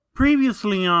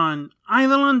Previously on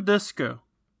Eidolon Disco.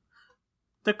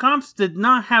 The cops did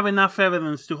not have enough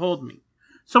evidence to hold me,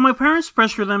 so my parents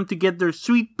pressured them to get their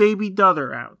sweet baby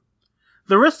daughter out.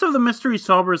 The rest of the Mystery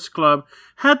Solvers Club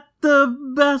had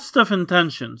the best of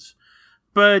intentions,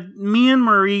 but me and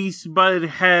Maurice butted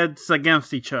heads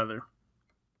against each other.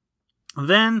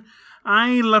 Then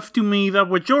I left to meet up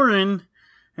with Jordan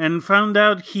and found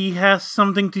out he has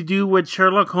something to do with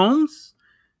Sherlock Holmes.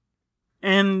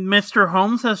 And Mr.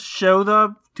 Holmes has showed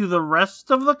up to the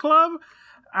rest of the club,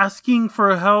 asking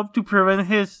for help to prevent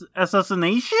his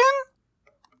assassination?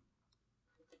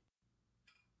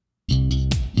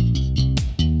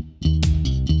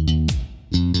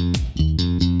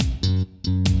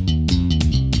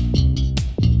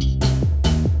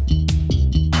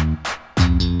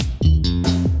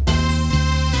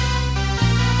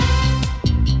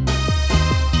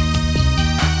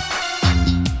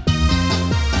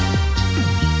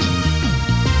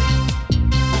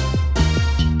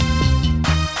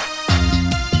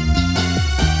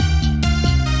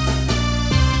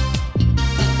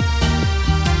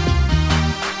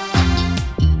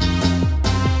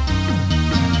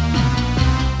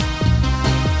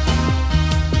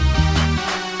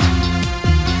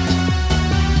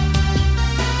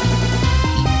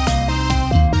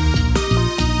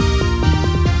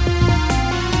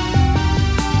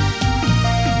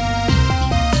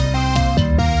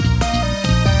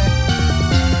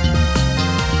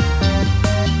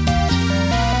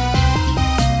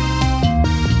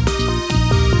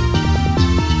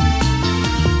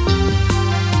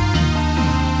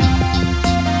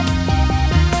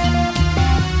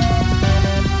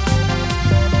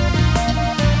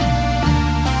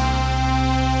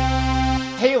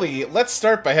 Let's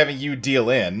start by having you deal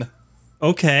in.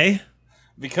 Okay.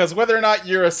 Because whether or not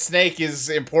you're a snake is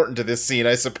important to this scene,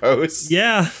 I suppose.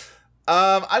 Yeah.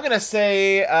 I'm gonna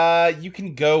say, you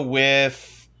can go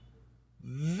with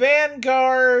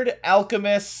Vanguard,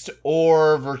 Alchemist,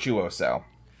 or Virtuoso.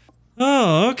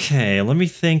 Oh, okay. Let me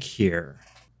think here.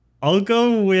 I'll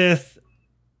go with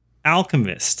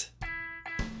Alchemist.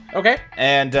 Okay.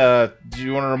 And, do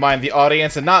you want to remind the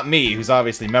audience, and not me, who's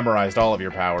obviously memorized all of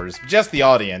your powers, just the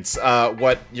audience,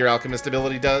 what your Alchemist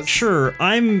ability does? Sure.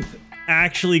 I'm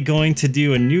actually going to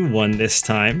do a new one this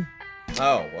time.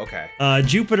 Oh, okay.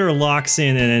 Jupiter locks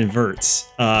in and inverts.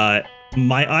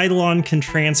 My Eidolon can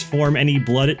transform any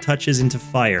blood it touches into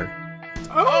fire.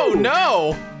 Oh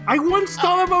no! I once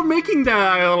thought about making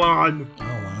that Eidolon. Oh,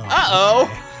 wow.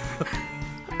 Uh-oh!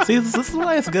 See, this is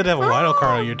why it's good to have a wild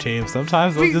card on your team.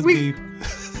 Sometimes they'll just be...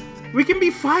 We can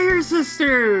be fire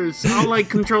sisters! I'll,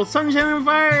 control sunshine and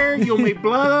fire, you'll make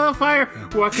blood out of fire.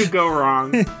 What could go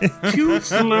wrong? 2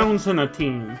 Sloans in a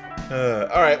team.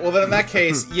 Alright, well then in that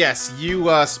case, yes, you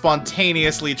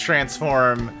spontaneously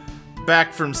transform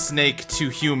back from snake to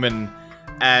human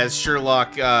as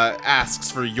Sherlock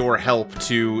asks for your help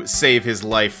to save his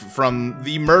life from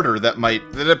the murder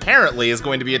that apparently is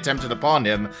going to be attempted upon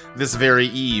him this very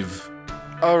eve.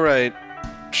 Alright,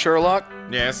 Sherlock?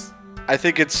 Yes? I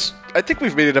think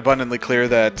we've made it abundantly clear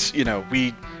that,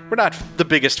 we're not the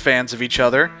biggest fans of each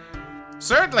other.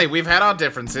 Certainly, we've had our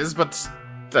differences, but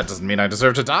that doesn't mean I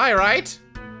deserve to die, right?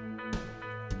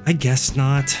 I guess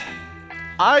not.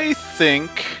 I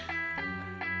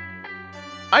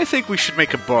think we should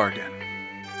make a bargain.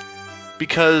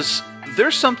 Because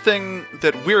there's something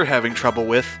that we're having trouble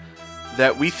with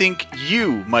that we think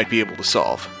you might be able to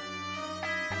solve.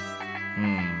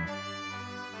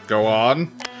 Go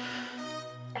on.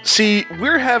 See,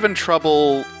 we're having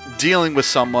trouble dealing with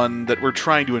someone that we're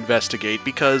trying to investigate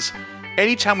because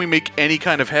anytime we make any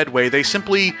kind of headway, they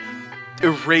simply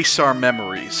erase our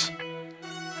memories.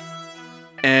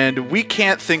 And we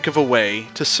can't think of a way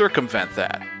to circumvent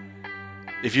that.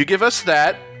 If you give us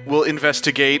that, we'll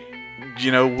investigate,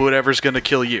 whatever's gonna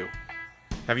kill you.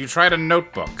 Have you tried a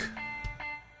notebook?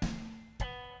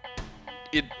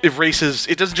 It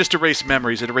doesn't just erase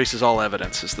memories, it erases all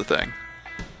evidence, is the thing.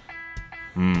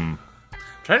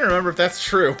 Trying to remember if that's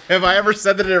true. Have I ever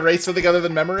said that it erased something other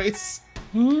than memories?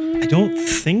 I don't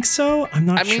think so. I'm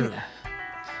not sure.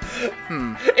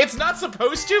 It's not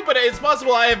supposed to, but it's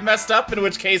possible I have messed up, in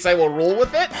which case I will roll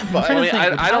with it. But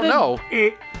I don't know.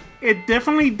 It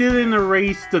definitely didn't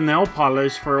erase the nail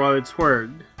polish for what it's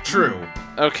worth. True.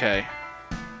 Okay.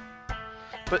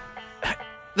 But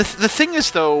the thing is,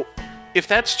 though, if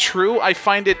that's true, I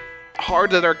find it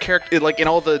hard that our character, in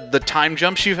all the time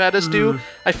jumps you've had us do,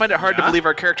 I find it hard to believe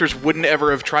our characters wouldn't ever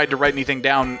have tried to write anything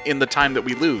down in the time that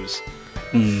we lose.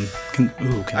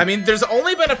 I mean, there's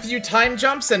only been a few time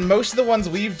jumps, and most of the ones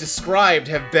we've described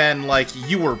have been like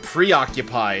you were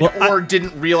preoccupied or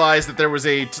didn't realize that there was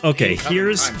a. Okay,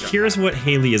 here's what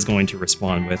Haley is going to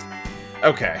respond with.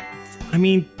 Okay. I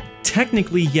mean,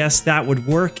 technically, yes, that would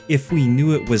work if we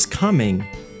knew it was coming,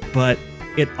 but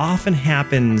it often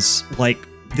happens like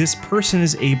this person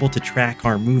is able to track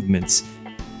our movements,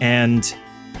 and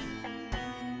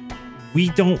we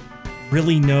don't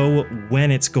really know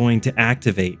when it's going to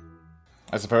activate.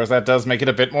 I suppose that does make it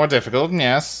a bit more difficult,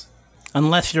 yes.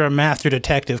 Unless you're a master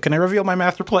detective. Can I reveal my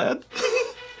master plan?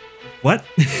 What?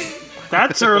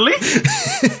 That's early.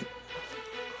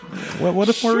 What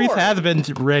if Maurice has been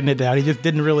writing it down? He just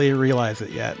didn't really realize it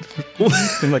yet.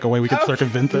 Seemed like a way we could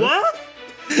circumvent this. What?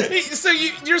 So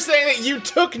you're saying that you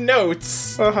took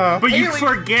notes, But you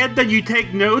forget that you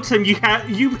take notes and you had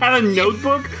a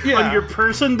notebook on your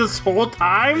person this whole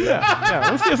time? Yeah.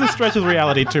 Let's see if this stretches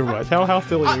reality too much. How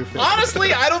silly are you feeling?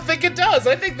 Honestly, I don't think it does.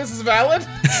 I think this is valid.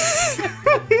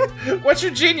 What's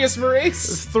your genius, Maurice?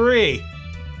 It's 3.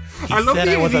 He said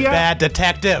I was a bad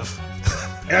detective.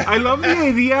 I love the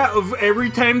idea of every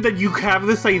time that you have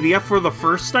this idea for the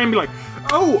first time, you're like,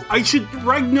 oh, I should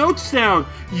write notes down.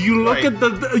 You look at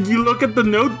the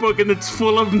notebook and it's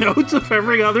full of notes of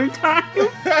every other time.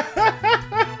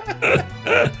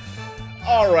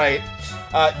 All right.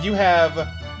 You have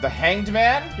the Hanged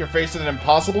Man. You're faced with an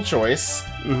impossible choice.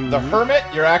 The Hermit.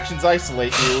 Your actions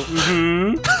isolate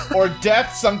you. Or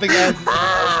Death. Something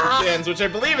ends, which I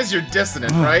believe is your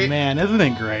Dissonant, right? Man, isn't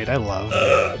it great? I love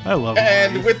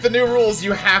And Maurice. with the new rules,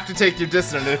 you have to take your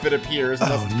Dissonant if it appears.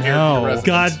 No.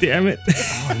 God damn it.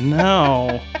 Oh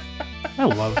no. I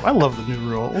love the new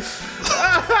rules.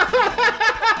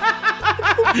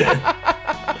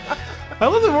 I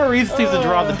love that Maurice seems to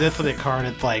draw the dissonant card.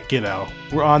 It's like,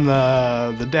 we're on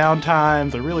the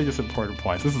downtimes, the really just important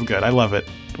points. This is good. I love it.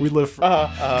 We live for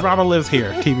drama lives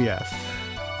here. TBS.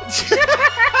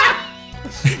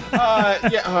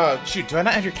 Shoot, do I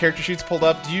not have your character sheets pulled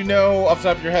up? Do you know off the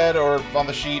top of your head or on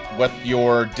the sheet what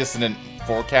your Dissonant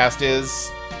forecast is?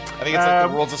 I think it's like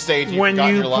the rules of stage. When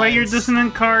you play your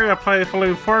Dissonant card, apply the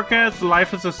following forecast.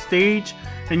 Life is a stage,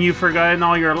 and you've forgotten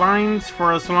all your lines.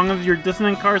 For as long as your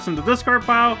Dissonant card's in the discard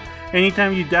pile,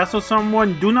 anytime you dazzle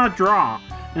someone, do not draw.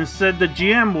 Instead, the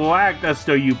GM will act as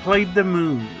though you played the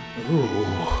moon. Ooh.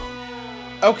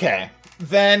 Okay.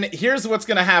 Then here's what's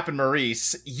gonna happen,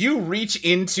 Maurice. You reach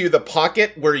into the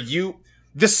pocket where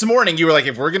this morning you were like,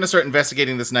 if we're gonna start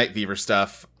investigating this Night Fever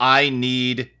stuff, I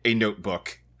need a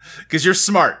notebook. Because you're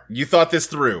smart. You thought this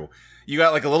through. You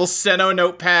got like a little steno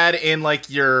notepad in like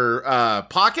your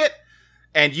pocket,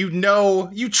 and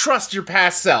you trust your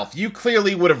past self. You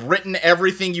clearly would have written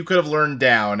everything you could have learned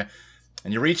down.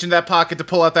 And you reach in that pocket to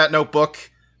pull out that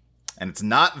notebook, and it's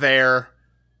not there.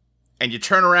 And you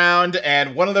turn around,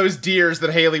 and one of those deers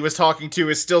that Haley was talking to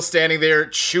is still standing there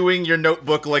chewing your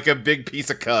notebook like a big piece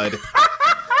of cud.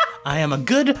 I am a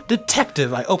good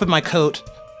detective. I open my coat,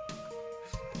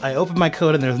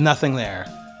 and there's nothing there.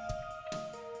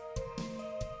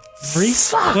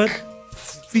 Maurice, Fuck!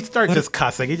 He starts just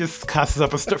cussing. He just cusses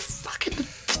up a fucking...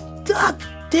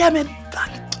 damn it!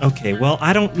 Fuck. Okay, well,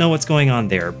 I don't know what's going on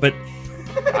there, but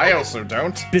I also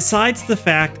don't. besides the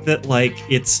fact that,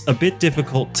 it's a bit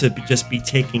difficult to just be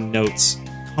taking notes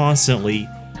constantly,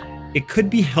 it could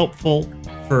be helpful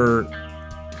for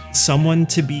someone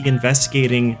to be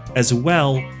investigating as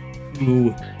well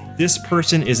who this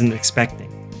person isn't expecting.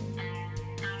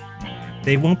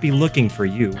 They won't be looking for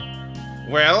you.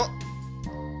 Well,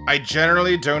 I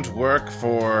generally don't work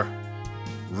for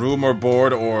room or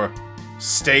board or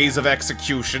stays of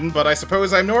execution, but I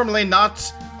suppose I'm normally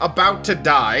not about to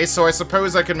die, so I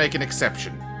suppose I can make an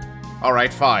exception.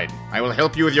 Alright, fine. I will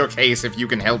help you with your case if you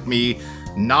can help me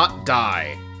not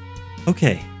die.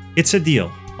 Okay, it's a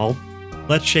deal.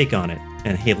 Let's shake on it.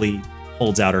 And Haley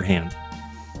holds out her hand.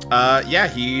 Yeah,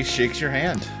 he shakes your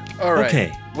hand. All right.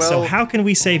 Okay, Well, so how can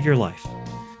we save your life?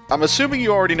 I'm assuming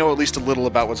you already know at least a little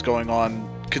about what's going on,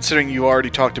 considering you already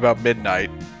talked about Midnight.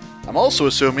 I'm also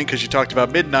assuming, because you talked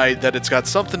about Midnight, that it's got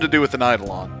something to do with an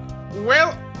Eidolon.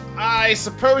 Well, I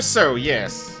suppose so,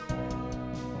 yes.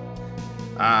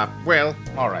 Well,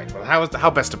 alright. Well, how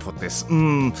best to put this?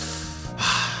 Can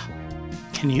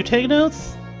you take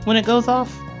notes when it goes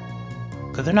off?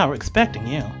 Because they're not expecting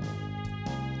you.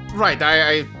 Right,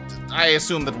 I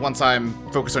assume that once I'm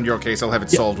focused on your case, I'll have it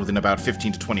solved within about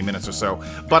 15 to 20 minutes or so.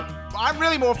 But I'm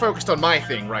really more focused on my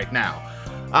thing right now.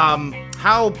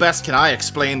 How best can I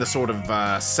explain the sort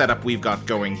of setup we've got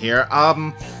going here?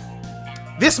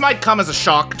 This might come as a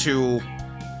shock to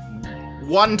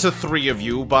 1 to 3 of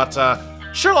you, but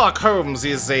Sherlock Holmes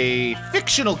is a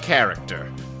fictional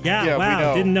character. Yeah, Yeah, we wow,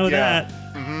 know. didn't know Yeah. that.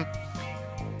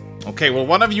 Okay, well,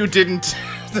 one of you didn't.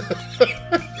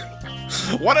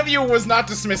 One of you was not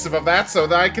dismissive of that, so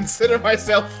that I consider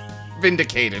myself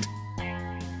vindicated.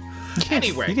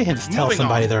 Anyway, You can't just tell moving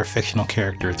somebody on. they're a fictional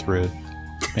character. It's rude.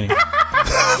 Anyway.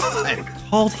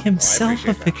 Called himself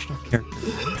a appreciate that. fictional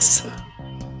character. Yes.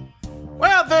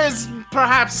 Well, there's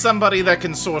perhaps somebody that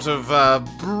can sort of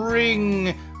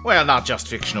bring, well, not just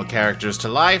fictional characters to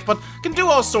life, but can do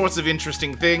all sorts of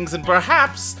interesting things, and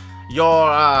perhaps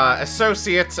your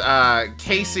associate,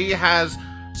 Casey, has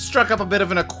struck up a bit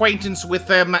of an acquaintance with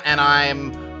them, and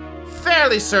I'm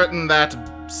fairly certain that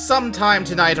sometime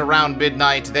tonight around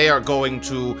midnight they are going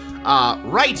to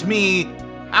write me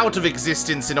out of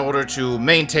existence in order to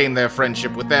maintain their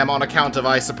friendship with them on account of,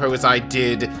 I suppose, I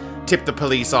did tip the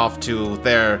police off to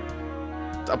their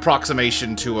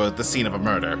approximation to the scene of a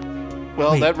murder.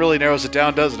 Well, Wait. that really narrows it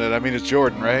down, doesn't it? I mean, it's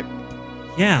Jordan, right?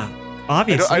 Yeah,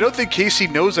 obviously. I don't think Casey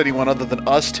knows anyone other than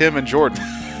us, Tim, and Jordan.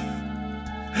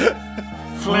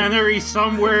 Flannery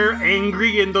somewhere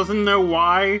angry and doesn't know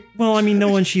why. Well, I mean, no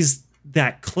one she's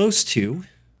that close to.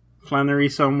 Flannery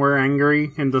somewhere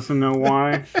angry and doesn't know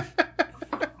why.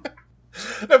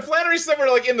 And Flannery's somewhere,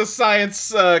 like, in the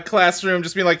science classroom,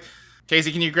 just being like,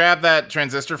 Casey, can you grab that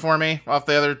transistor for me off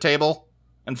the other table?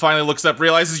 And finally looks up,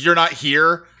 realizes you're not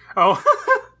here. Oh.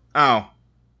 Oh.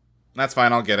 That's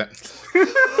fine, I'll get it.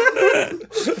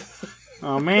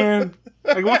 Oh, man.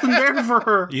 I wasn't there for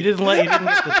her. You didn't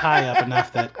get the tie up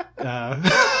enough that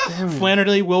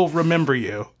Flannery will remember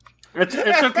you. It's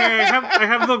okay. I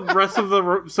have the rest of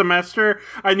the semester.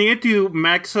 I needed to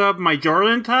max up my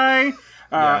Jordan tie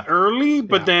early,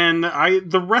 but then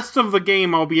the rest of the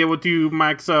game I'll be able to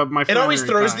max up my. It always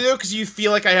Flannery throws tie. you, though, because you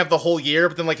feel like I have the whole year,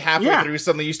 but then, like, halfway through,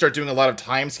 suddenly you start doing a lot of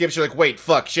time skips. You're like, wait,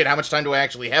 fuck, shit, how much time do I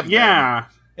actually have then? Yeah.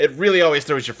 It really always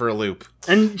throws you for a loop.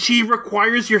 And she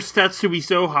requires your stats to be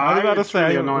so high. I was about to it's say,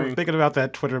 really I was annoying. thinking about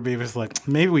that Twitter meme. It's like,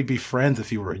 maybe we'd be friends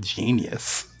if you were a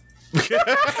genius.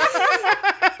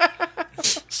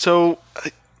 So,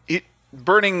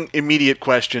 burning immediate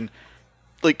question.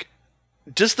 Like,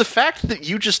 does the fact that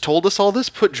you just told us all this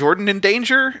put Jordan in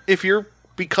danger if you're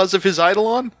because of his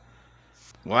Eidolon?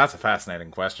 Well, that's a fascinating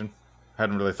question.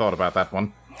 Hadn't really thought about that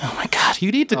one. Oh my god,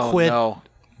 you need to Oh, quit. no.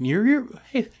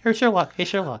 Hey, Sherlock. Hey,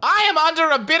 Sherlock. I am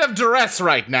under a bit of duress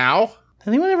right now. Has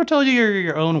anyone ever told you you're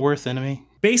your own worst enemy?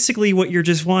 Basically, what you're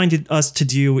just wanting us to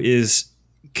do is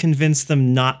convince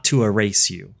them not to erase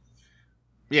you.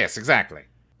 Yes, exactly.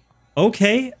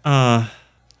 Okay, I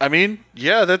mean,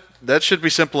 yeah, that should be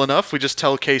simple enough. We just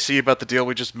tell Casey about the deal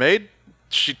we just made.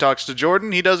 She talks to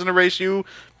Jordan. He doesn't erase you.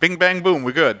 Bing, bang, boom.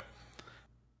 We're good.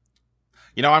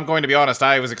 You know, I'm going to be honest,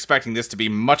 I was expecting this to be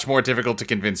much more difficult to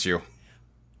convince you.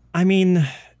 I mean,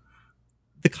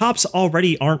 the cops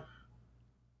already aren't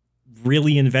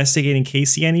really investigating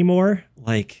Casey anymore.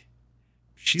 Like,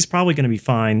 she's probably going to be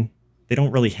fine. They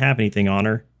don't really have anything on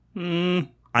her.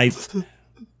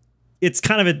 It's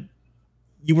kind of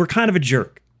you were kind of a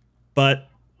jerk, but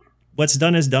what's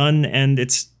done is done, and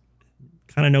it's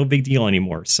kind of no big deal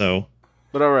anymore, so.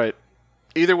 But all right.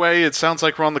 Either way, it sounds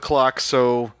like we're on the clock,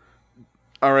 so...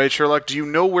 All right, Sherlock, do you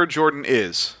know where Jordan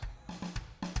is?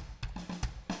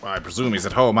 Well, I presume he's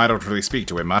at home. I don't really speak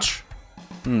to him much.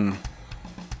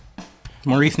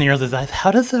 Maurice narrows his eyes. How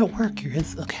does that work?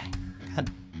 Okay. God.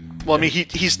 Well, I mean,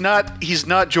 he's not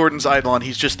Jordan's Eidolon.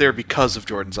 He's just there because of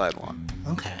Jordan's Eidolon.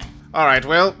 Okay. All right,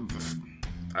 well,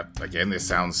 again, this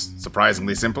sounds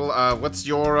surprisingly simple. What's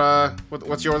your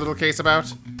little case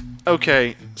about?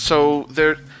 Okay, so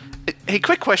there... Hey,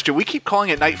 quick question. We keep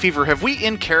calling it night fever. Have we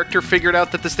in character figured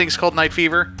out that this thing's called night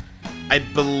fever? I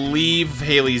believe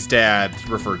Haley's dad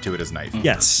referred to it as night.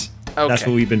 Yes. Okay. That's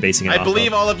what we've been basing it I off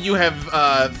believe of. all of you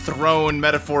have thrown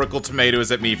metaphorical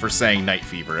tomatoes at me for saying night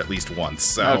fever at least once.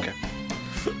 So. Okay.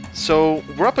 So,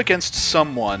 we're up against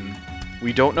someone.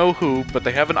 We don't know who, but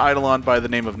they have an Eidolon by the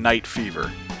name of Night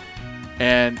Fever.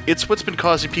 And it's what's been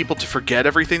causing people to forget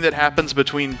everything that happens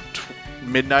between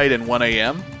midnight and 1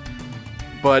 a.m.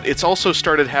 But it's also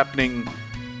started happening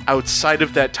outside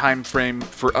of that time frame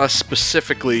for us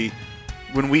specifically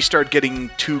when we start getting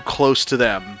too close to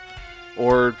them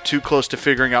or too close to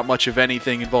figuring out much of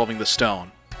anything involving the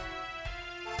stone.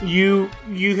 You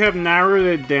have narrowed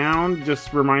it down,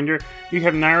 just reminder, you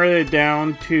have narrowed it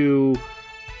down to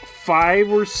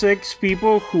 5 or 6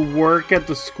 people who work at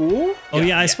the school? Oh,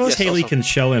 yeah, I suppose Yes, Haley also. can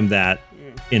show him that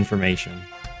information.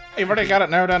 You've already got it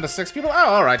narrowed down to 6 people?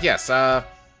 Oh, alright, yes.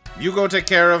 You go take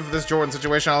care of this Jordan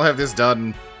situation. I'll have this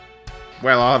done.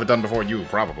 Well, I'll have it done before you,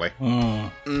 probably.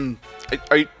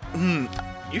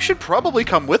 You should probably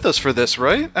come with us for this,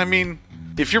 right? I mean,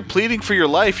 if you're pleading for your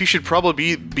life, you should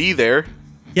probably be there.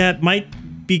 Yeah, it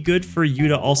might be good for you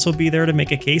to also be there to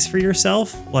make a case for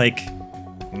yourself. Like,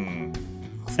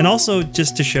 and also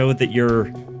just to show that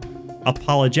you're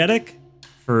apologetic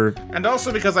for... And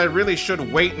also because I really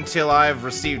should wait until I've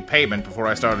received payment before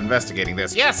I start investigating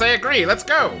this. Yes, I agree. Let's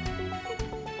go.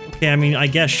 Okay, I mean, I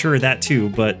guess, sure, that too,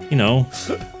 but, you know.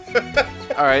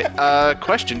 All right,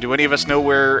 question. Do any of us know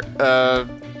where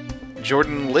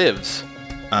Jordan lives?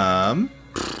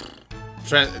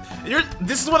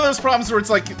 This is one of those problems where it's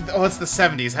like, oh, it's the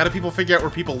 70s. How do people figure out where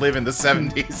people live in the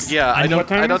 70s? Yeah, I what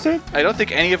time is it? don't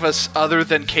think any of us other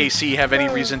than KC have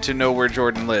any reason to know where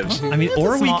Jordan lives. I mean,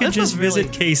 or we could just visit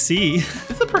KC.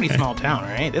 It's a pretty small town,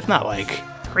 right? It's not like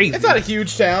crazy. It's not a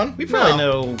huge town. We probably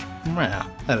know.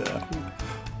 Well, I don't know.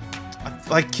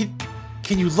 Like,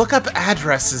 can you look up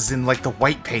addresses in, like, the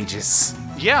white pages?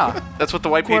 Yeah, that's what the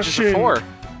white pages are for.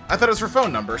 I thought it was for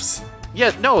phone numbers.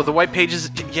 Yeah, no, the white pages,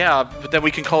 yeah, but then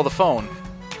we can call the phone.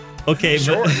 Okay,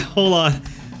 Sure. but hold on.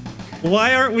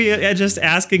 Why aren't we just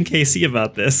asking KC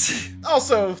about this?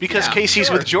 Also, Because yeah, Casey's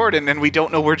sure. with Jordan, and we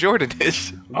don't know where Jordan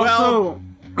is. Also,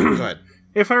 Good.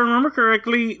 if I remember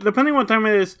correctly, depending what time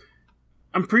it is,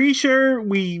 I'm pretty sure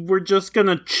we were just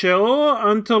gonna chill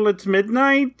until it's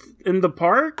midnight in the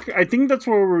park. I think that's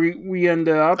where we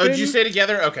ended up. Oh, in. did you stay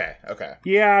together? Okay.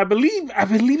 Yeah, I believe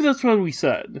that's what we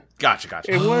said. Gotcha.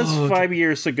 It was 5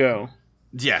 years ago.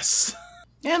 Yes.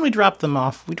 And we dropped them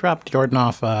off. We dropped Jordan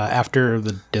off after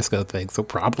the disco thing, so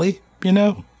probably, you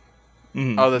know.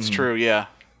 Oh, that's true, yeah.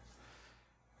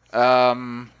 I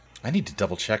need to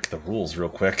double check the rules real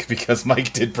quick because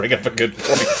Mike did bring up a good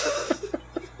point.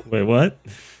 Wait, what?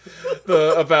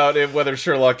 About whether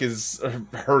Sherlock is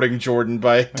hurting Jordan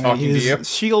by talking to you.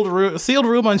 Sealed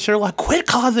room on Sherlock. Quit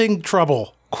causing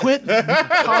trouble. Quit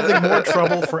causing more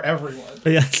trouble for everyone.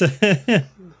 Yes.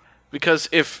 Because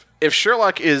if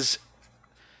Sherlock is...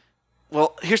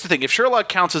 Well, here's the thing. If Sherlock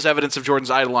counts as evidence of Jordan's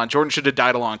Eidolon, Jordan should have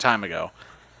died a long time ago.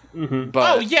 Mm-hmm.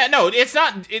 But Oh, yeah, no, it's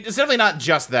not. It's definitely not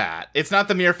just that. It's not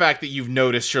the mere fact that you've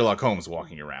noticed Sherlock Holmes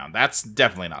walking around. That's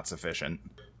definitely not sufficient.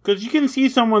 Because you can see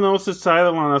someone else's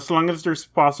Eidolon as long as there's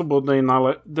possible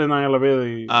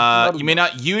deniability. You may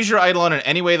not use your Eidolon in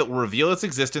any way that will reveal its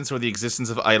existence or the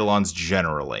existence of Eidolons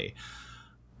generally.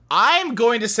 I'm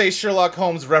going to say Sherlock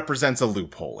Holmes represents a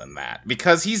loophole in that,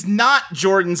 because he's not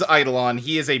Jordan's Eidolon,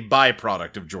 he is a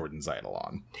byproduct of Jordan's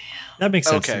Eidolon. That makes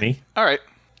sense to me. All right.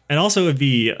 And also, it'd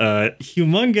be a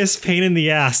humongous pain in the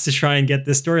ass to try and get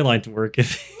this storyline to work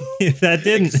if that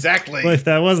didn't. Exactly. If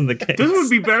that wasn't the case. This would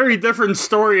be a very different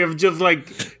story of just like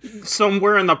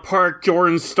somewhere in the park,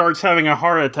 Jordan starts having a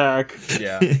heart attack.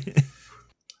 Yeah.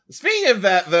 Speaking of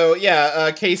that, though,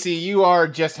 Casey, you are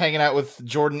just hanging out with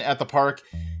Jordan at the park.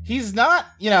 He's not,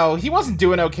 he wasn't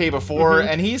doing okay before,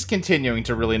 and he's continuing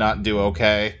to really not do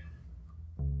okay.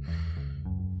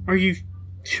 Are you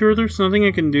sure there's nothing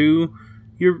I can do?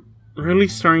 You're really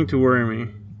starting to worry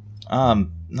me. No,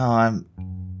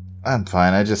 I'm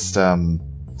fine. I'm just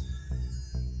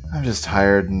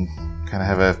tired and kind of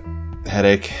have a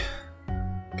headache.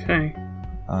 Okay.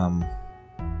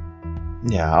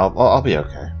 Yeah, I'll be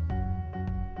okay.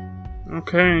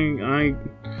 Okay,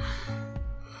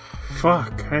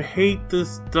 Fuck, I hate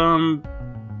this dumb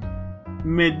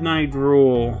midnight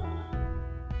rule.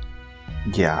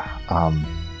 Yeah,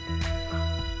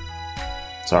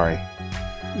 sorry.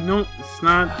 No, it's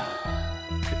not.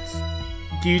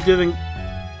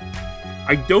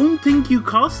 I don't think you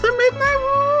caused the midnight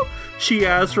rule? She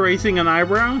asked, raising an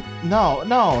eyebrow. No,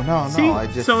 See?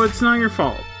 So it's not your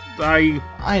fault.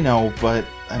 I know, but,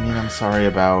 I'm sorry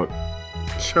about...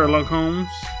 Sherlock Holmes.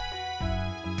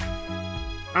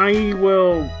 We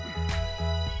will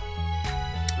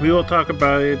talk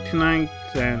about it tonight,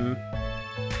 and...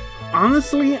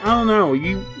 Honestly, I don't know,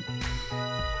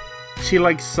 She,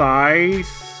 sighs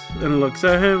and looks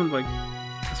at him,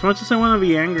 as much as I want to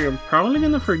be angry, I'm probably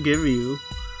gonna forgive you.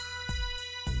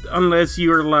 Unless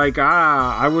you're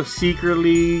I was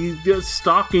secretly just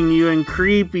stalking you and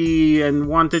creepy and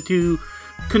wanted to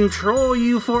control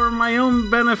you for my own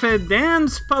benefit.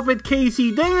 Dance, puppet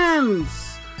Casey,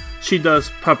 dance! She does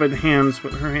puppet hands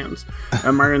with her hands.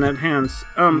 Marionette hands.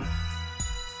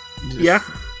 Yeah?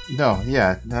 No,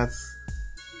 yeah, that's...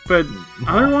 But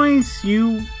otherwise,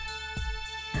 you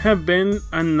have been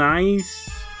a nice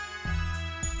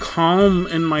calm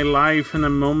in my life in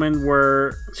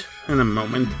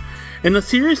a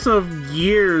series of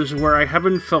years where I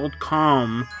haven't felt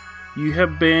calm. You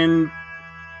have been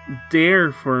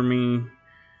there for me.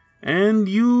 And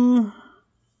you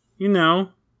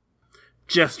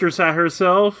gestures at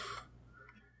herself.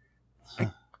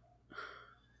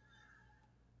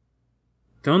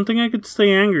 don't think I could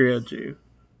stay angry at you.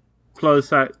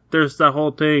 Plus, there's the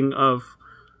whole thing of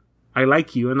I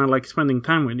like you and I like spending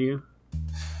time with you.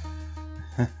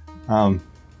 I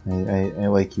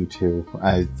like you too.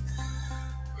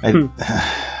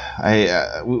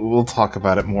 We'll talk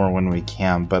about it more when we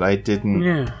can, but I didn't.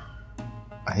 Yeah.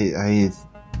 I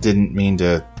didn't mean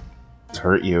to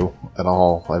hurt you at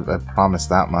all. I promise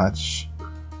that much.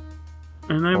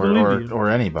 And I believe you. Or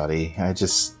anybody. I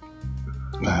just.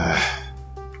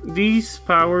 These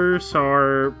powers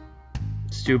are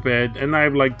stupid, and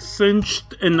I've like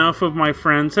cinched enough of my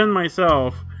friends and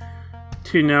myself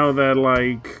to know that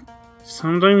like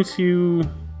sometimes you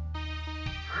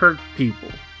hurt people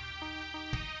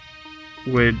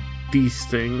with these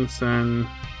things, and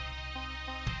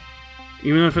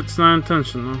even if it's not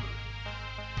intentional.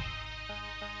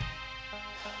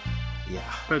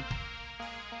 Yeah. But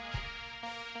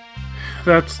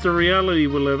that's the reality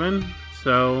we live in,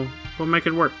 so we'll make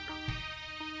it work.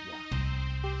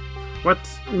 Yeah.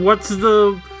 What's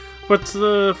the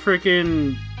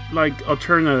freaking like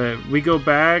alternative? We go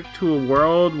back to a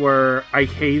world where I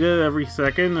hated every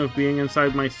second of being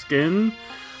inside my skin.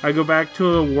 I go back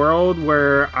to a world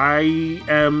where I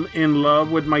am in love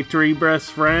with my 3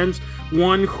 best friends,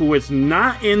 one who is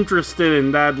not interested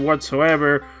in that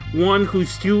whatsoever, one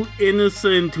who's too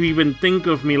innocent to even think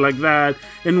of me like that,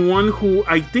 and one who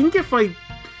I think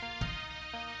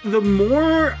the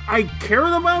more I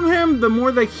cared about him, the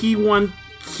more that he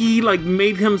like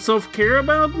made himself care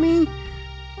about me.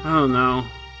 I don't know.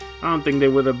 I don't think they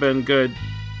would have been good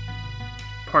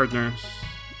partners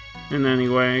in any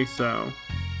way, so.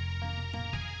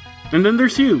 And then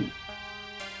there's you.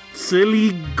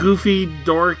 Silly, goofy,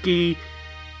 dorky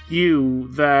you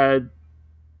that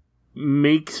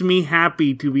makes me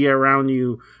happy to be around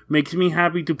you. Makes me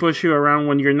happy to push you around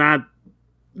when you're not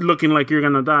looking like you're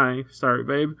gonna die. Sorry,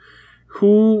 babe.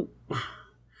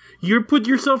 You put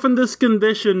yourself in this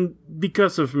condition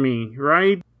because of me,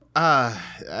 right?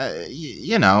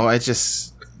 You know, I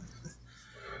just...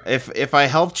 If I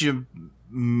helped you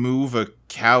move a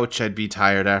couch, I'd be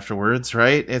tired afterwards,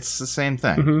 right? It's the same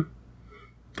thing. Mm-hmm.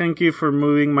 Thank you for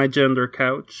moving my gender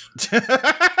couch.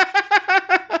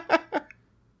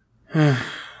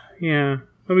 Yeah,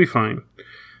 it'll be fine.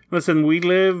 Listen, we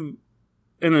live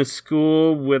in a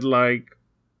school with like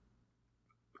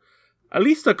at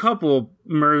least a couple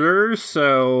murders,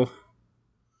 so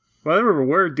whatever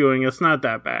we're doing, it's not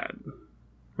that bad.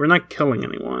 We're not killing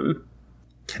anyone.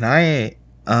 Can I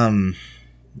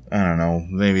don't know,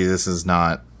 maybe this is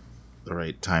not the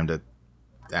right time to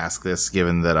ask this,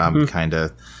 given that I'm kind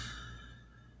of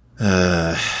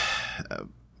I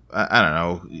don't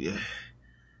know.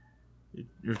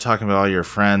 You're talking about all your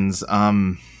friends.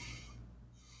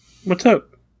 What's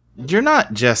up? You're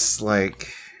not just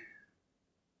like...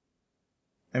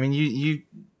 I mean,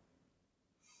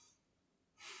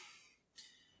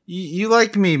 you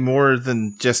like me more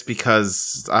than just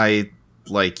because I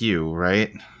like you,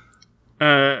 right?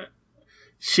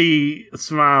 She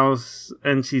smiles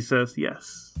and she says,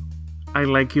 yes. I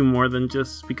like you more than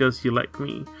just because you like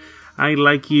me. I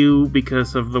like you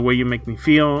because of the way you make me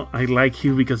feel. I like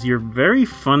you because you're very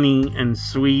funny and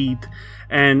sweet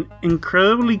and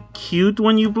incredibly cute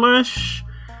when you blush.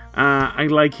 I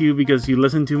like you because you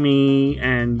listen to me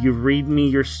and you read me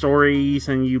your stories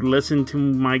and you listen to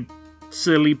my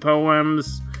silly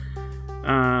poems.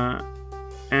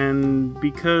 And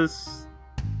because,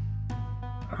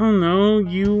 I don't know,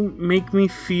 you make me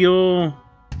feel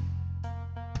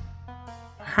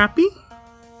happy?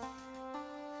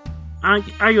 I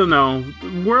don't know.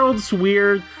 The world's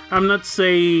weird. I'm not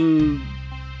saying,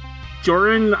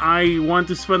 Jordan, I want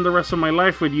to spend the rest of my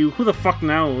life with you. Who the fuck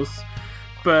knows?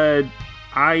 But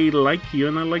I like you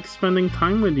and I like spending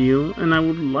time with you. And I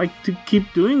would like to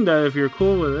keep doing that if you're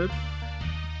cool with it.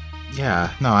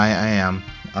 Yeah, no, I am.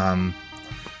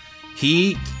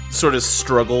 He sort of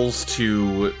struggles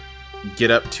to get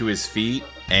up to his feet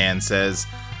and says,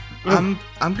 I'm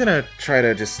gonna try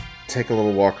to just take a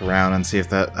little walk around and see if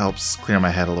that helps clear my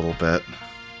head a little bit.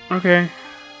 Okay.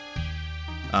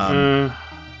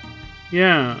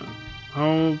 Yeah.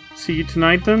 I'll see you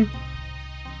tonight then?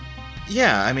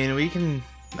 Yeah, I mean, we can...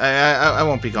 I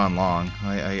won't be gone long.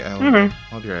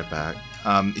 I'll be right back.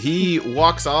 he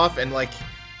walks off and, like,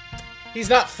 he's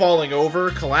not falling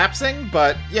over, collapsing,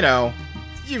 but, you know,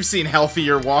 you've seen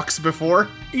healthier walks before.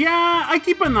 Yeah, I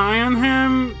keep an eye on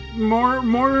him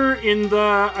more in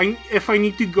the... if I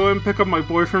need to go and pick up my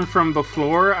boyfriend from the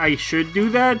floor, I should do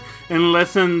that.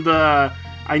 Unless in the...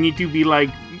 I need to be, like,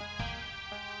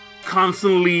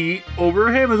 constantly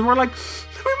over him. It's more like,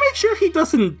 let me make sure he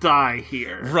doesn't die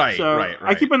here. Right, so right.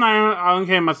 I keep an eye on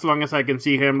him as long as I can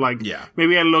see him. Like,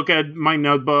 maybe I look at my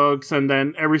notebooks and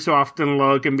then every so often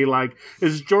look and be like,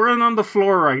 is Jordan on the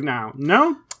floor right now?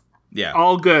 No? Yeah.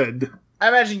 All good. I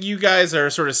imagine you guys are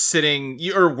sort of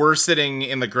we're sitting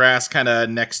in the grass kind of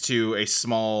next to a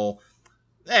small...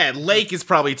 lake is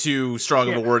probably too strong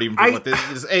of a word even for what this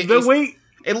is.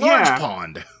 A large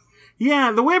pond.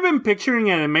 Yeah, the way I've been picturing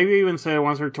it, and maybe even said it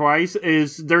once or twice,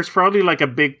 is there's probably like a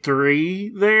big tree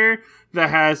there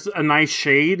that has a nice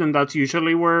shade, and that's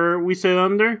usually where we sit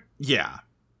under. Yeah.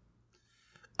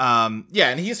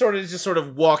 And he's just sort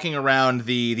of walking around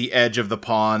the edge of the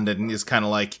pond, and is kind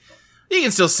of like, you can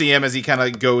still see him as he kind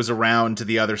of goes around to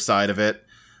the other side of it.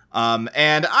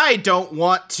 And I don't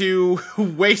want to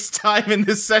waste time in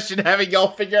this session having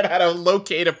y'all figure out how to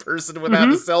locate a person without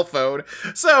a cell phone.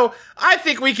 So I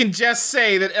think we can just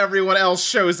say that everyone else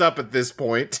shows up at this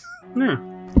point. Yeah.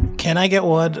 Can I get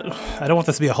one? I don't want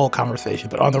this to be a whole conversation,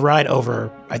 but on the ride over,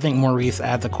 I think Maurice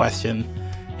adds a question,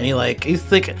 and he's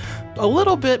like a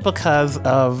little bit because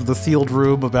of the sealed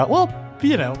room about, well,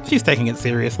 she's taking it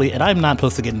seriously, and I'm not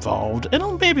supposed to get involved.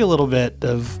 And maybe a little bit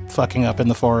of fucking up in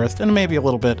the forest, and maybe a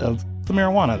little bit of the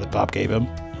marijuana that Bob gave him.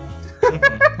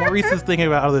 Maurice is thinking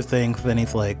about other things, then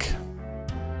he's like,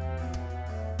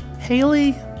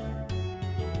 Haley?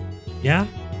 Yeah?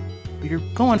 You're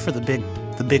going for the big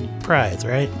prize,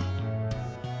 right?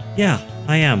 Yeah,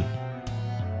 I am.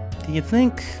 Do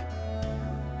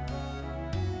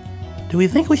we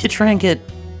think we should try and get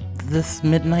this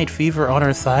midnight fever on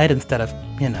our side instead of,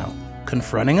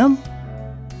 confronting them?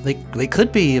 They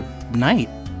could be a knight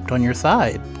on your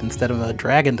side instead of a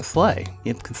dragon to slay.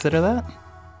 You'd consider that?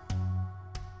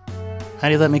 How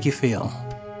does that make you feel?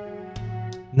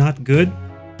 Not good.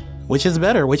 Which is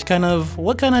better? What kind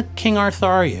of King Arthur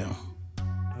are you?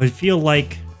 I would feel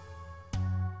like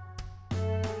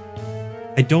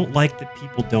I don't like that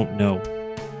people don't know.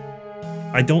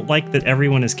 I don't like that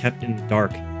everyone is kept in the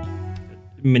dark.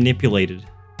 Manipulated.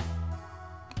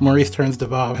 Maurice turns to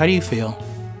Bob. How do you feel?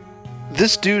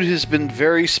 This dude has been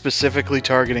very specifically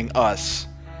targeting us.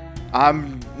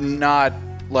 I'm not,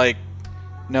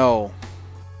 no.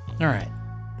 Alright.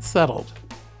 Settled.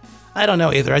 I don't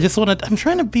know either. I'm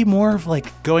trying to be more of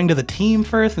going to the team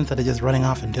first instead of just running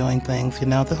off and doing things,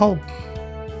 the whole...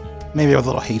 Maybe I was a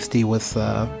little hasty with,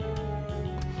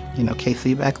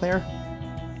 KC back there.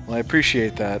 Well, I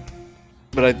appreciate that.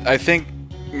 But I think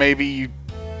maybe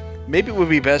it would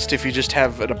be best if you just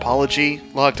have an apology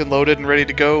locked and loaded and ready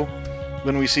to go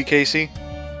when we see Casey.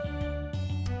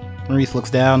 Maurice looks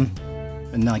down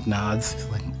and nods. He's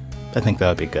like, I think that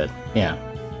would be good. Yeah.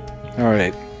 All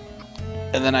right.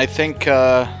 And then I think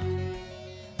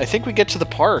we get to the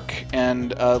park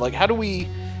and how do we,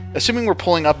 assuming we're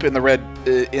pulling up in the red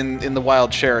in the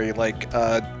wild cherry,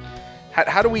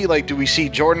 how do we, do we see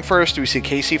Jordan first? Do we see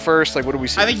Casey first? What do we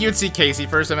see? I think you'd see Casey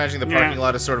first. I imagine the parking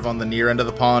lot is sort of on the near end of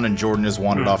the pond, and Jordan is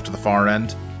wandered off to the far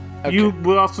end. Okay. You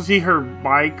will also see her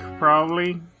bike,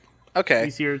 probably. Okay.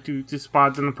 Easier to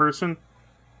spot than the person.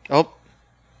 Oh,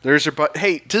 there's her bike.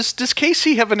 Hey, does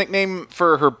Casey have a nickname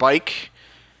for her bike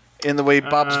in the way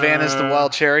Bob's van is the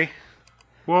Wild Cherry?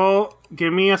 Well,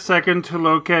 give me a second to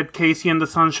look at Casey and the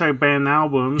Sunshine Band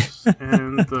albums.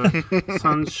 And the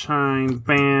Sunshine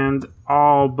Band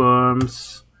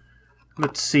albums.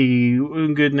 Let's see.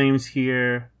 Good names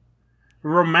here.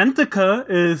 Romantica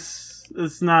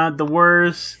is not the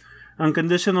worst.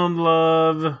 Unconditional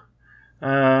Love.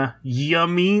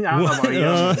 Yummy. I don't know about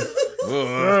Yummy.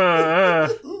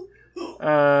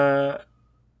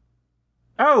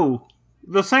 Oh,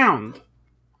 The Sound.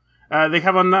 They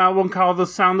have an album called The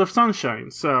Sound of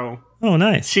Sunshine, so... Oh,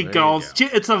 nice. She calls...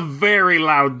 it's a very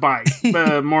loud bike,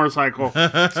 motorcycle, so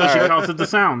she calls it The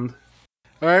Sound.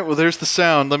 All right, well, there's The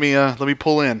Sound. Let me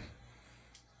pull in.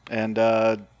 And,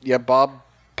 Bob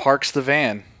parks the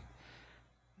van.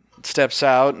 Steps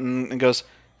out and goes,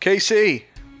 Casey!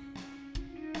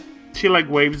 She,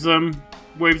 waves them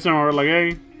over,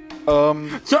 hey...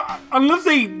 So, unless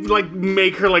they,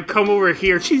 make her, come over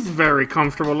here, she's very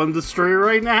comfortable in the street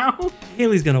right now.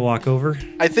 Haley's gonna walk over.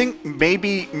 I think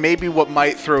maybe what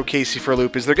might throw Casey for a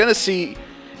loop is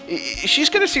she's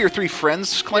gonna see her three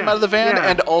friends climb out of the van,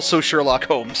 and also Sherlock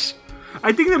Holmes.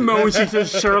 I think the moment she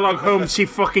says Sherlock Holmes, she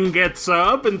fucking gets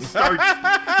up and starts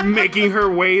making her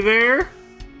way there.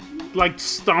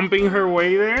 Stomping her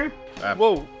way there.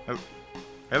 Whoa.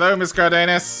 Hello, Miss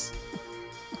Cardenas.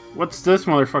 What's this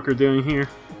motherfucker doing here?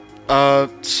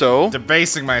 So?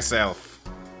 Debasing myself.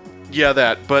 Yeah,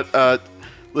 that. But,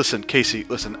 listen, Casey,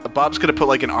 Bob's gonna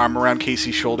put, an arm around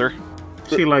Casey's shoulder.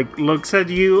 She, looks at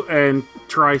you and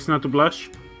tries not to blush.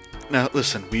 Now,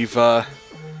 listen, we've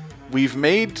we've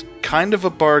made kind of a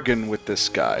bargain with this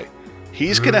guy.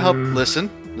 He's going to help... Listen.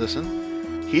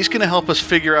 He's going to help us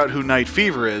figure out who Night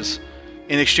Fever is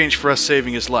in exchange for us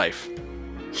saving his life.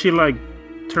 She,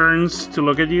 turns to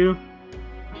look at you.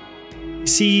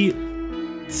 See,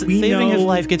 saving his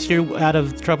life gets you out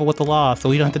of trouble with the law, so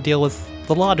we don't have to deal with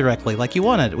the law directly like you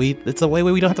wanted. It's a way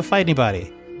we don't have to fight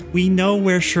anybody. we know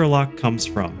where Sherlock comes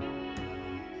from.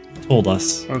 He told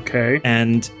us. Okay.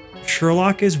 And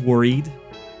Sherlock is worried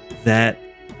that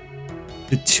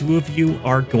the two of you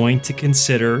are going to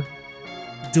consider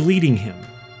deleting him.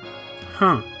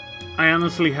 Huh. I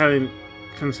honestly hadn't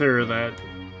considered that.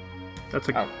 That's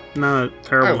not a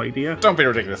terrible idea. Don't be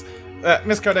ridiculous.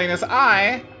 Miss Cardenas,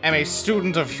 I am a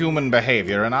student of human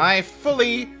behavior, and I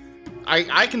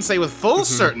can say with full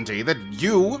certainty that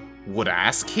you would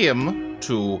ask him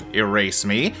to erase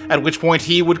me, at which point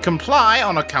he would comply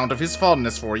on account of his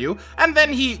fondness for you, and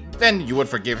then you would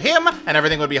forgive him, and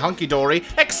everything would be hunky-dory,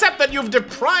 except that you've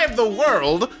deprived the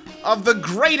world of the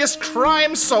greatest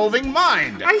crime-solving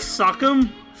mind. I sock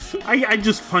him. I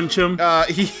just punch him.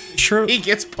 He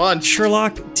gets punched.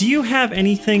 Sherlock, do you have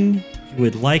anything you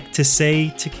would like to say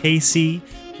to Casey,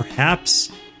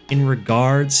 perhaps in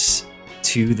regards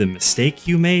to the mistake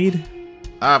you made?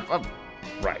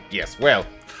 Right, yes. Well,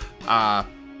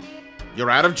 you're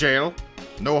out of jail.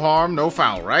 No harm, no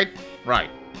foul, right? Right.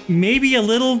 Maybe a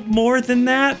little more than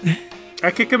that?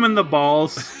 I kick him in the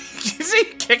balls. Does he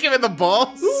kick him in the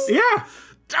balls? Yeah. Oh!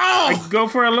 I go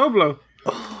for a low blow.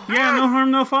 Yeah, no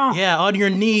harm, no foul. Yeah, on your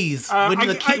knees. When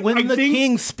the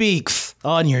king speaks,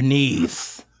 on your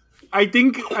knees. I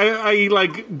think I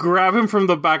grab him from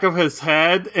the back of his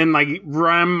head and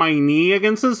ram my knee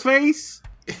against his face.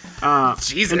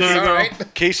 Jesus, all right.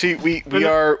 Casey, we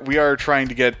are trying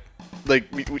to get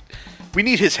we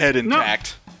need his head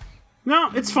intact.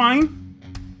 No, it's fine.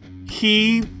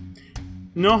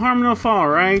 No harm, no foul,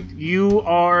 right? You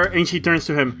are, and she turns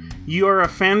to him. You are a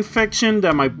fan fiction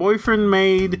that my boyfriend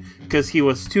made because he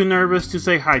was too nervous to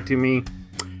say hi to me.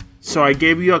 So I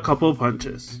gave you a couple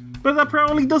punches. But that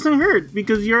probably doesn't hurt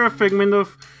because you're a figment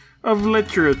of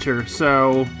literature.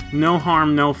 So no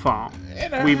harm, no foul.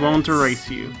 We won't erase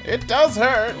you. It does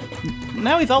hurt.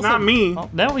 Now he's also not me.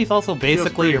 Now he's also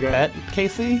basically your pet,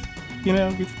 Casey. You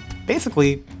know,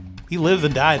 he lives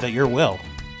and dies at your will.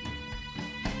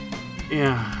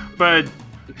 Yeah, but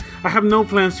I have no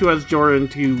plans to ask Jordan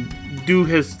to do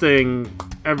his thing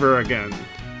ever again.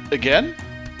 Again?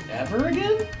 Ever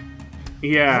again?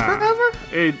 Yeah.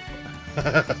 Ever?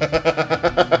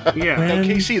 Yeah. Now,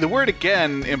 Casey, the word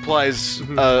again implies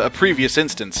a previous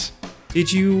instance.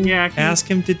 Did you ask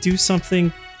him to do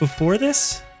something before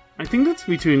this? I think that's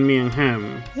between me and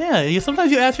him. Yeah,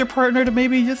 sometimes you ask your partner to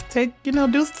maybe just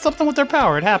do something with their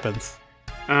power. It happens.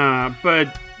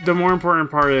 But the more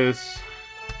important part is,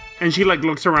 and she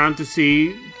looks around to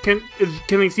see, can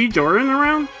they see Jordan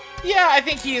around? Yeah, I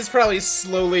think he is probably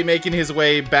slowly making his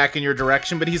way back in your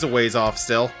direction, but he's a ways off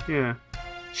still. Yeah.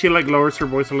 She lowers her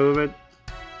voice a little bit.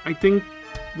 I think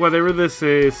whatever this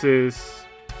is,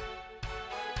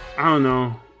 I don't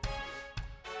know.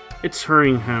 It's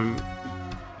hurting him.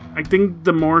 I think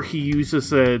the more he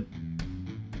uses it,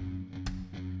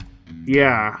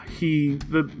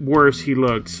 the worse he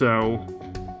looks, so...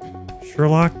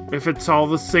 Sherlock? If it's all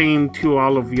the same to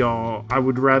all of y'all, I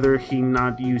would rather he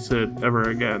not use it ever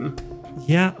again.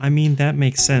 Yeah, I mean, that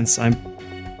makes sense.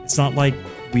 It's not like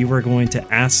we were going to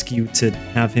ask you to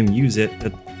have him use it.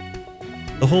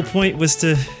 The whole point was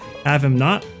to have him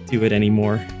not do it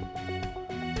anymore.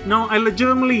 No, I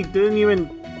legitimately didn't even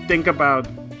think about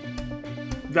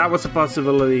that was a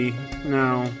possibility.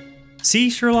 No. See,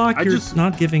 Sherlock, you're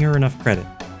not giving her enough credit.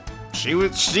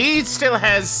 She still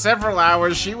has several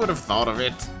hours. She would have thought of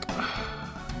it.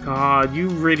 God, you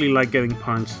really like getting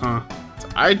punched, huh?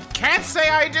 I can't say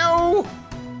I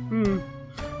do.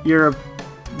 Your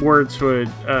words would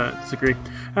disagree.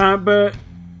 But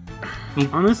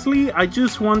honestly, I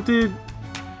just wanted...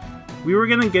 We were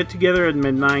gonna get together at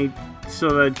midnight so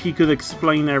that he could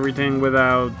explain everything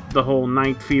without the whole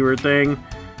night fever thing.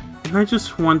 And I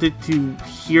just wanted to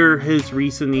hear his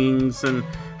reasonings and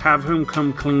have him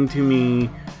come clean to me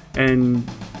and,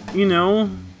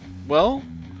 well,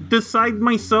 decide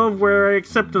myself where I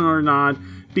accept him or not,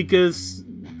 because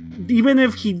even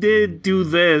if he did do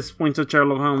this, points at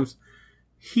Sherlock Holmes,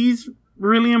 he's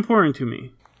really important to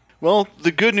me. Well,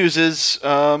 the good news is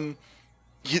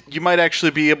you might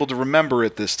actually be able to remember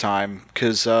it this time,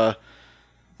 because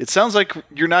it sounds like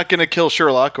you're not going to kill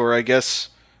Sherlock, or I guess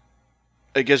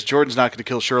Jordan's not going to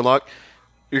kill Sherlock.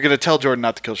 You're going to tell Jordan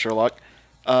not to kill Sherlock.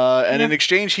 And in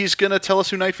exchange, he's going to tell us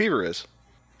who Night Fever is.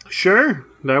 Sure,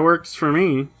 that works for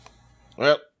me.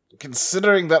 Well,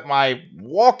 considering that my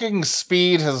walking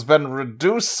speed has been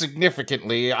reduced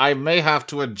significantly, I may have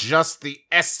to adjust the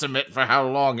estimate for how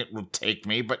long it will take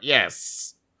me, but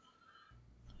yes.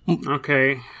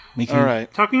 Okay. All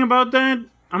right. Talking about that,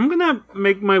 I'm gonna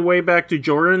make my way back to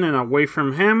Jordan and away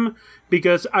from him,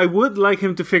 because I would like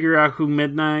him to figure out who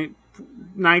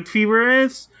Night Fever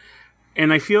is.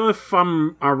 And I feel if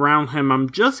I'm around him, I'm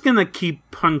just gonna keep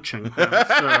punching him.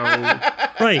 So,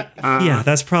 Right. Yeah,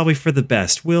 that's probably for the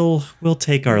best. We'll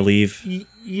take our leave.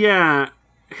 Yeah.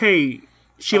 Hey,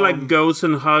 she goes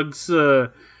and hugs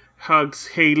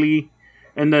Haley,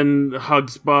 and then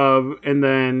hugs Bob, and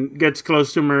then gets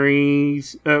close to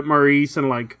Maurice,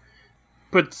 and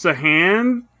puts a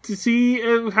hand to see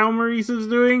how Maurice is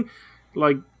doing,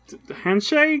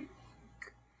 handshake.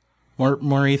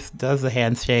 Maurice does the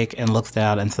handshake and looks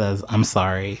down and says, "I'm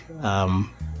sorry.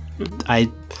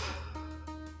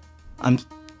 I'm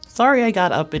sorry I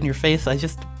got up in your face. I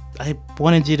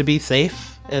wanted you to be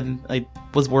safe, and I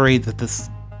was worried that this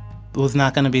was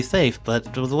not going to be safe.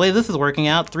 But the way this is working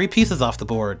out, 3 pieces off the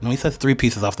board." And when he says 3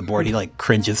 pieces off the board, he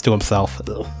cringes to himself.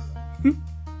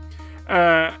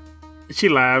 She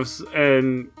laughs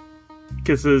and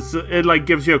kisses. It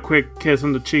gives you a quick kiss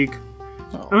on the cheek.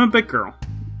 Oh. I'm a big girl.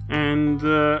 And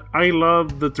I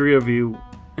love the 3 of you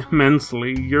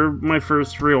immensely. You're my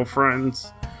first real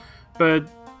friends. But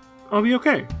I'll be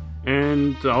okay.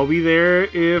 And I'll be there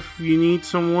if you need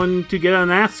someone to get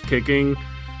an ass kicking.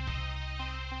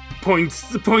 Point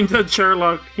at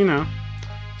Sherlock,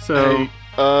 So, hey,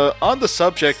 on the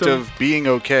subject of being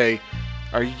okay,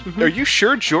 are you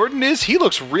sure Jordan is? He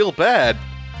looks real bad.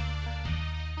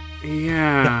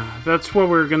 Yeah, that's what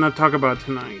we're gonna talk about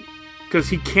tonight. Because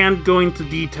he can't go into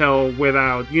detail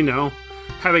without,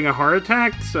 having a heart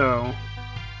attack, so...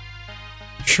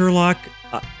 Sherlock,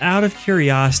 out of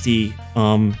curiosity,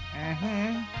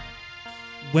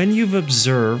 when you've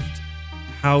observed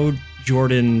how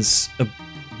Jordan's,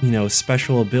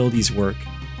 special abilities work,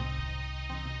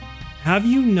 have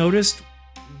you noticed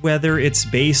whether it's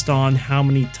based on how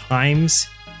many times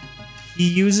he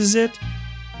uses it?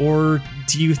 Or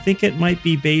do you think it might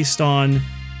be based on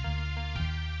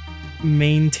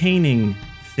maintaining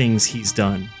things he's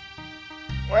done?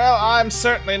 Well, I'm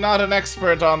certainly not an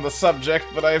expert on the subject,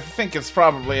 but I think it's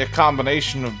probably a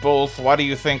combination of both. Why do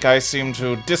you think I seem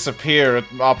to disappear at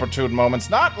opportune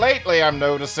moments? Not lately, I'm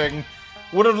noticing.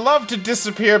 Would have loved to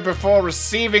disappear before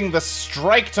receiving the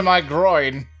strike to my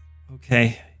groin.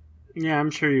 Okay. Yeah,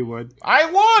 I'm sure you would. I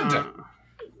would!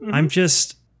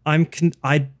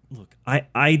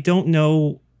 I don't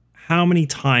know how many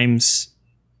times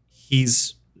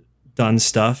he's done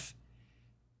stuff,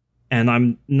 and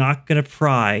I'm not gonna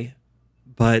pry,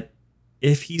 but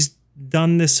if he's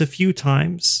done this a few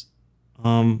times,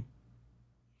 I'm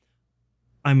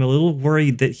a little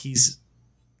worried that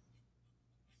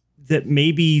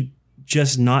maybe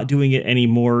just not doing it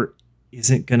anymore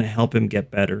isn't gonna help him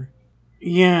get better.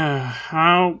 Yeah,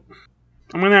 I'm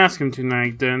gonna ask him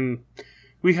tonight, then.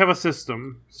 We have a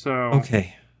system, so...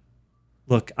 Okay.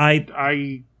 Look, I'll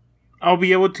be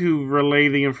able to relay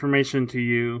the information to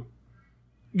you.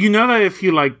 You know that if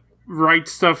you, write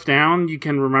stuff down, you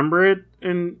can remember it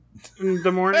in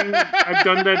the morning? I've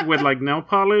done that with, nail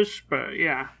polish, but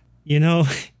yeah.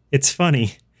 It's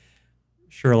funny.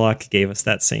 Sherlock gave us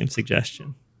that same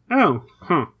suggestion. Oh,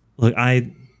 huh. Look,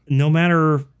 no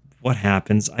matter what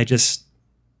happens, I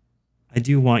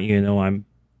do want you to know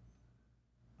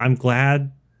I'm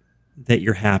glad that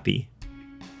you're happy.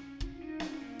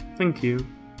 Thank you.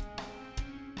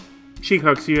 She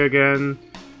hugs you again,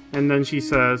 and then she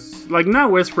says, not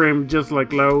whispering, just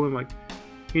low, and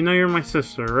you're my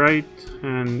sister, right?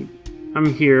 And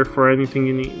I'm here for anything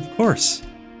you need. Of course.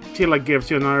 She gives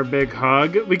you another big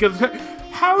hug, because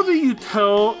how do you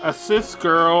tell a cis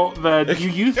girl that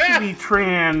you used to be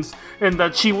trans and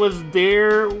that she was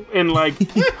there and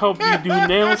helped you do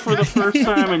nails for the first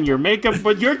time and your makeup,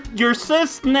 but you're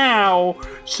cis now,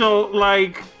 so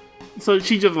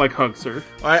she just hugs her.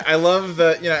 I love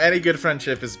that any good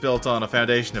friendship is built on a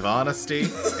foundation of honesty,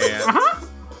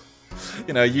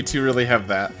 and you two really have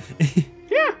that.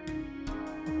 Yeah.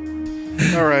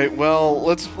 All right, well,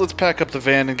 let's pack up the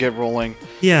van and get rolling.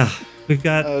 Yeah, we've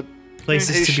got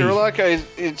places hey, to Sherlock, be.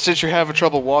 Since you're having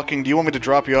trouble walking, do you want me to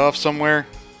drop you off somewhere?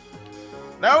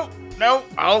 No,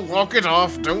 I'll walk it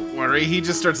off. Don't worry. He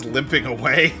just starts limping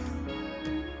away.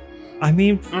 I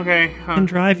mean, okay, I can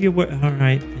drive you. All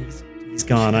right, he's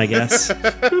gone, I guess.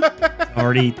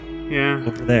 Already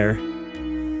over there.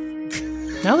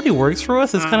 Now that he works for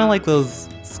us, it's kind of like those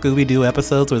Scooby-Doo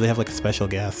episodes where they have a special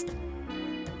guest.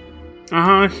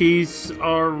 He's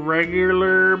our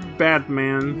regular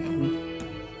Batman.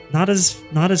 Not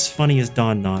as funny as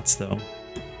Don Knotts, though.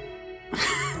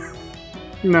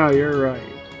 No, you're right.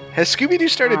 Has Scooby-Doo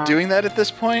started doing that at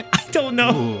this point? I don't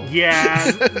know. Ooh.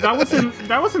 Yeah, that was in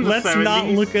the Let's 70s. not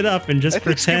look it up and just I think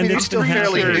pretend Scooby-Doo's it's still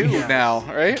fairly new now,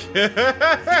 right?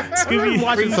 I've been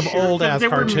watching some old ass They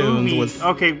were cartoons movies. with.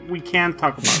 Okay, we can't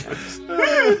talk about this.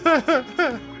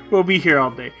 We'll be here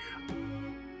all day.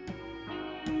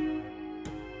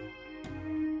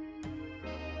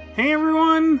 Hey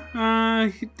everyone!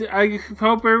 I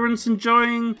hope everyone's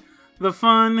enjoying the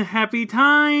fun, happy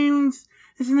times.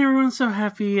 Isn't everyone so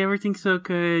happy? Everything's so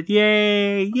good.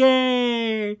 Yay!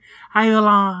 Yay!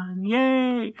 Eidolon!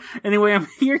 Yay! Anyway, I'm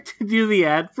here to do the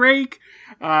ad break.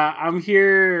 I'm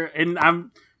here, and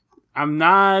I'm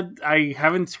not. I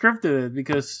haven't scripted it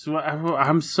because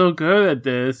I'm so good at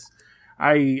this.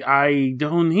 I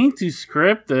don't need to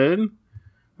script it.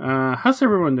 How's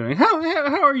everyone doing?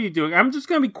 How are you doing? I'm just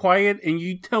gonna be quiet and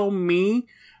you tell me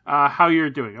how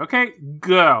you're doing. Okay,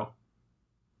 go.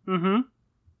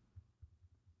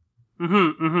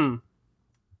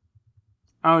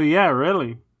 Oh yeah,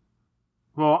 really?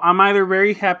 Well, I'm either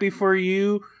very happy for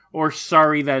you or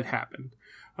sorry that happened.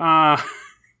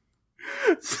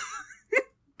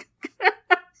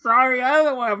 Sorry, I don't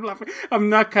know why I'm laughing. I'm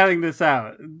not cutting this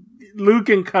out. Luke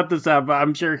can cut this out, but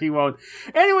I'm sure he won't.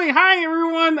 Anyway, hi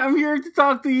everyone. I'm here to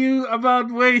talk to you about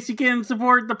ways you can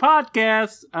support the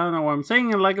podcast. I don't know why I'm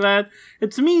saying it like that.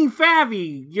 It's me,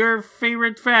 Favy, your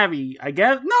favorite Favy, I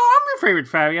guess. No, I'm your favorite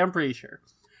Favy, I'm pretty sure.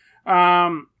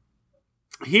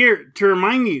 Here to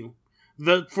remind you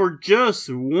that for just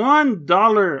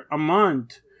 $1 a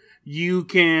month, you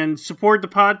can support the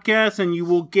podcast and you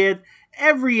will get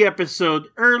every episode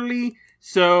early.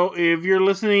 So if you're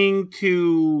listening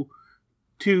to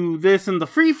this in the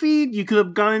free feed, you could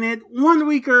have gotten it 1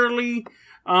 week early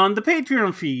on the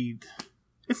Patreon feed.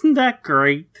 Isn't that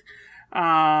great?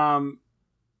 And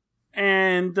for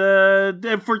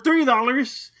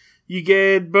 $3, you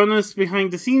get bonus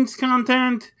behind the scenes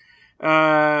content.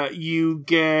 You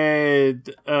get,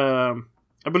 I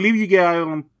believe you get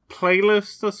Eidolon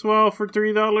playlist as well for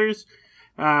 $3.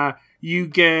 You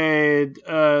get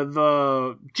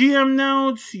the GM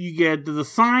notes. You get the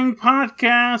design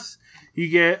podcast. You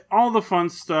get all the fun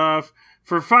stuff.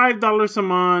 For $5 a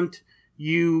month,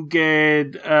 you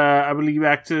get, I believe,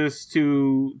 access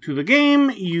to the game.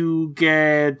 You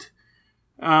get,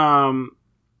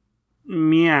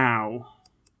 meow.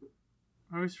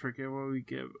 I always forget what we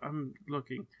get. I'm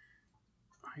looking.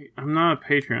 I'm not a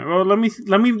Patreon. Well, let me.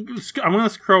 I'm gonna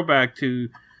scroll back to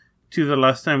the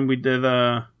last time we did.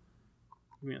 Give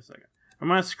me a second. I'm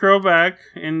gonna scroll back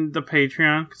in the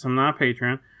Patreon because I'm not a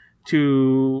Patreon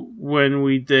to when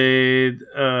we did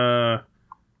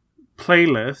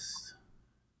playlist.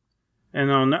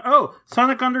 And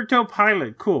Sonic Undertow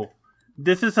Pilot. Cool.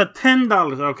 This is a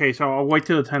 $10. Okay, so I'll wait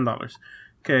till the $10.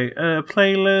 Okay,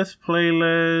 playlist,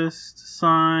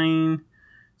 sign,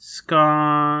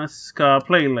 ska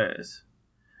playlist.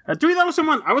 At $3 a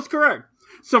month, I was correct.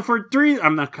 So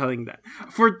I'm not cutting that.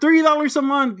 For $3 a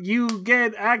month, you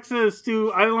get access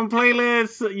to Eidolon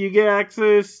playlists, you get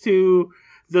access to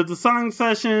the song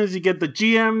sessions, you get the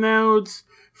GM notes.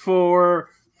 For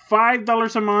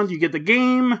 $5 a month, you get the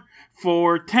game.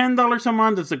 For $10 a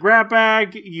month, it's a grab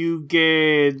bag. You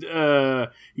get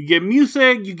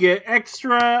music. You get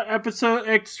extra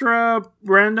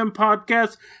random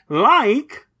podcasts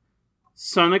like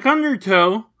Sonic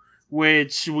Undertow,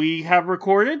 which we have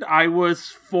recorded. I was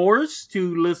forced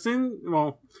to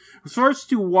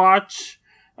watch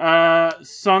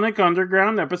Sonic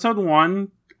Underground episode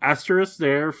 1. Asterisk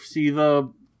there. See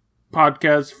the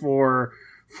podcast for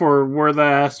where the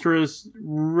asterisk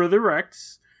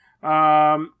redirects.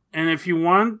 And if you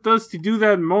want us to do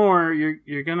that more,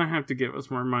 you're gonna have to give us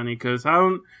more money because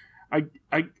I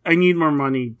need more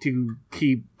money to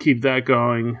keep that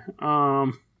going.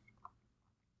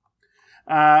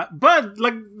 But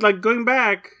like going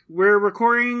back, we're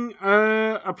recording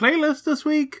a playlist this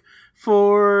week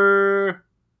for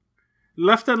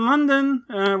Left in London,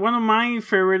 one of my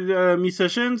favorite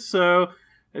musicians. So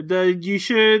you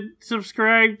should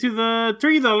subscribe to the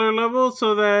 $3 level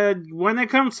so that when it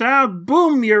comes out,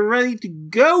 boom, you're ready to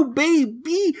go,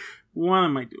 baby. What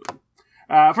am I doing?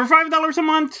 For $5 a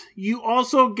month, you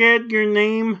also get your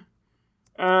name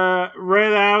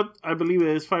read out. I believe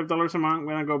it is $5 a month. I'm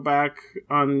gonna go back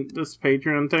on this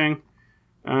Patreon thing.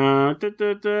 Yeah,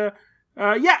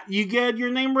 you get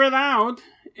your name read out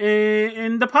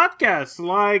in the podcast,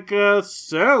 like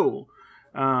so.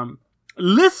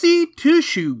 Lissy Two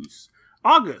Shoes,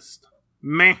 August,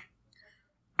 meh.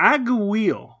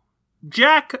 Aguil,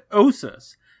 Jack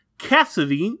Osas,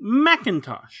 Cassidy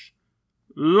McIntosh,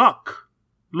 Luck.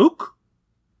 Luke?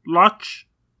 Luck?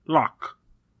 Luck.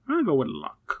 I'm gonna go with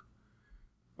Luck.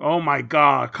 Oh my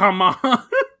god, come on.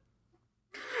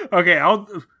 Okay,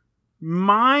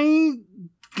 Migleague?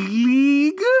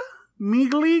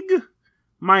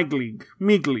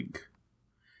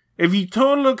 If you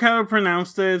told Luke how to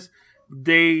pronounce this,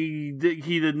 he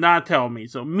did not tell me.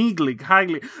 So Migleague.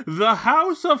 The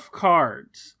House of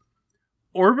Cards.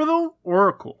 Orbital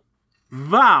Oracle.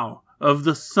 Vow of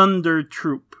the Sunder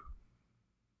Troop.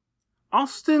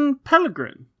 Austin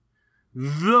Pellegrin.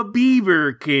 The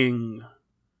Beaver King.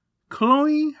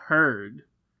 Chloe Hurd.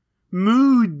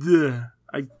 Mood.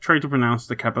 I tried to pronounce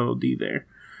the capital D there.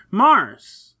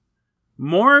 Mars.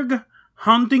 Morgue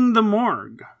Hunting the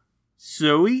Morgue.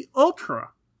 Zoe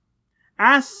Ultra.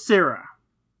 Ask Sarah.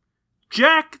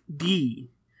 Jack D.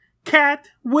 Cat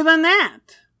with a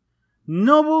Gnat.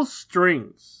 Noble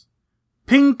Strings.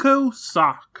 Pinko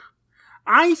Sock.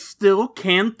 I still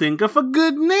can't think of a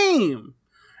good name.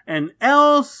 And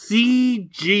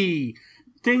LCG.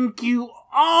 Thank you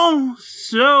all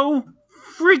so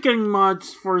freaking much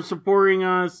for supporting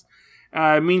us.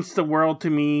 It means the world to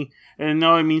me. And I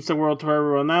know it means the world to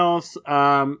everyone else.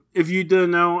 If you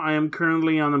didn't know, I am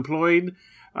currently unemployed.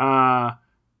 After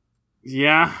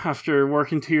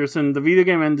working 2 years in the video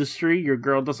game industry, your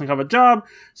girl doesn't have a job.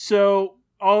 So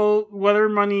whatever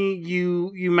money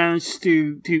you manage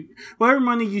to whatever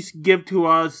money you give to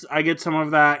us, I get some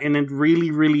of that, and it really,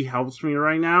 really helps me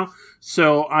right now.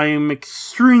 So I am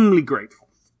extremely grateful.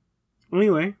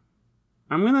 Anyway,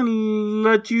 I'm gonna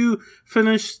let you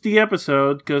finish the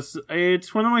episode because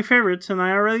it's one of my favorites, and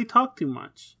I already talked too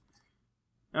much.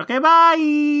 Okay,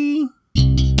 bye.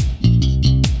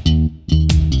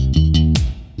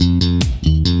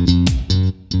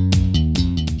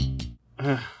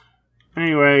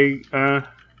 Anyway,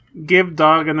 give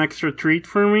Dog an extra treat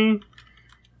for me.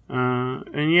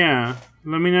 And yeah,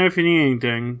 let me know if you need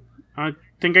anything. I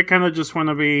think I kind of just want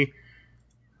to be,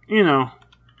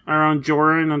 around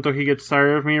Jordan until he gets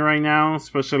tired of me right now,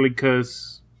 especially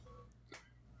because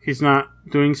he's not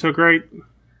doing so great.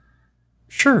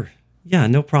 Sure. Yeah,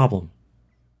 no problem.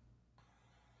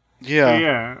 Yeah.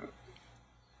 Yeah.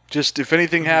 Just if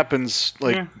anything happens,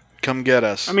 come get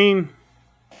us. I mean,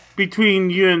 between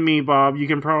you and me, Bob, you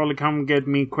can probably come get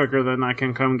me quicker than I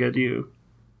can come get you.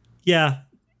 Yeah.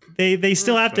 They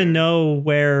still have to know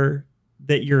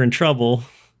that you're in trouble.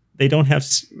 They don't have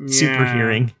super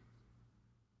hearing.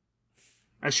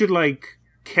 I should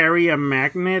carry a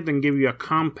magnet and give you a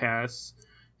compass,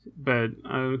 but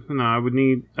I would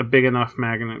need a big enough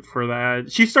magnet for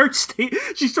that. She starts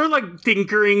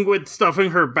tinkering with stuff in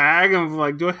her bag, and I'm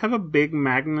like, do I have a big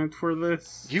magnet for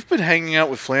this? You've been hanging out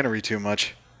with Flannery too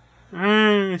much.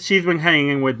 She's been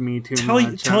hanging with me too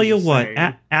much. Tell you what,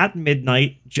 at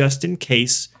midnight, just in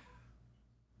case,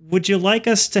 would you like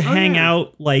us to hang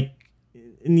out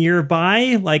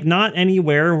nearby, not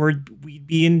anywhere where we'd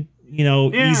be in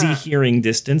easy hearing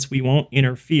distance? We won't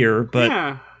interfere,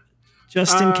 but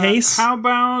just in case. How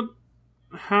about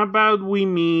we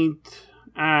meet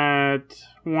at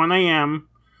 1 a.m.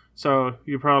 So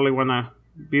you probably want to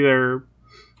be there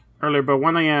earlier, but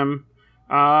 1 a.m.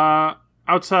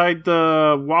 Outside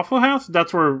the Waffle House.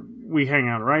 That's where we hang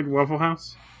out, right? Waffle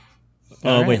House.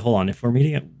 Oh, wait, hold on. If we're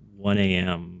meeting at 1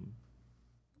 a.m.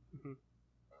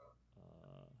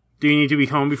 Do you need to be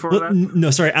home before that?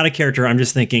 No, sorry, out of character. I'm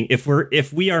just thinking if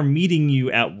we are meeting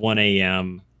you at 1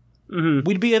 a.m. Mm-hmm.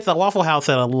 We'd be at the Waffle House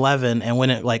at 11, and when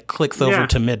it clicks over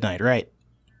to midnight, right?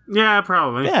 Yeah,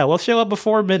 probably. Yeah, we'll show up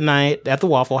before midnight at the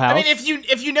Waffle House. I mean,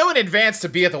 if you know in advance to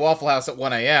be at the Waffle House at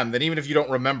 1 a.m., then even if you don't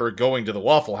remember going to the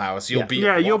Waffle House, you'll be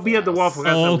at the Waffle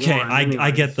House. Oh, okay,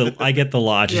 I get the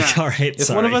logic. Yeah. All right, if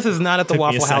one of us is not at the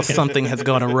Waffle House, something has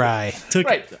gone awry.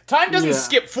 Right, time doesn't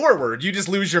skip forward. You just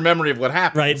lose your memory of what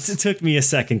happened. Right, it took me a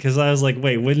second because I was like,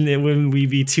 wait, wouldn't we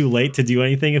be too late to do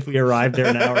anything if we arrived there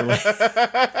an hour late?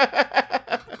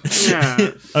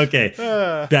 Yeah. Okay,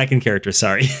 back in character.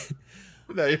 Sorry.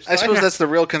 No, I suppose that's the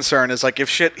real concern is if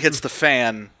shit hits the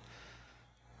fan,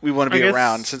 we want to be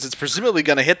around since it's presumably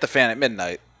going to hit the fan at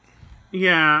midnight.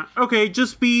 Yeah. Okay,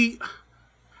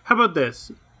 how about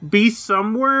this? Be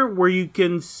somewhere where you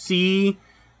can see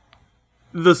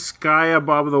the sky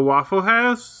above the Waffle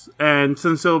House, and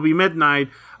since it'll be midnight,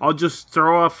 I'll just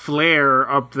throw a flare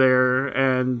up there,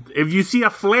 and if you see a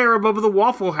flare above the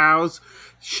Waffle House,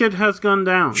 shit has gone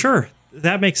down. Sure,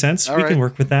 that makes sense. We can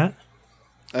work with that.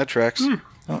 That tracks. Yeah.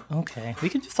 Oh, okay. We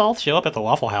can just all show up at the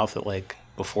Waffle House at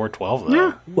before 12, though.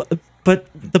 Yeah. But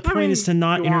the point is to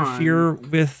not interfere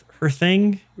with her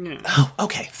thing. Yeah. Oh,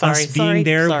 okay. Sorry. Us being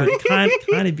there would kind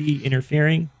of be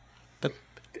interfering.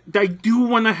 I do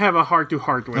want to have a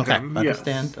heart-to-heart with him.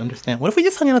 Understand. What if we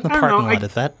just hung out in the parking lot?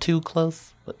 Is that too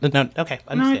close? No, okay,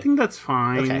 understand. No, I think that's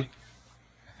fine. Okay.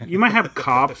 You might have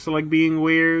cops, like, being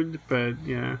weird, but,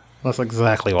 yeah. That's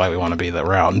exactly why we want to be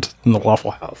around in the Waffle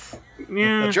House.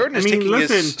 Yeah. Jordan is taking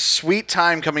his sweet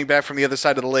time coming back from the other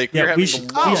side of the lake. Yeah, we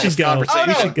should go. We should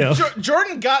go.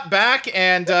 Jordan got back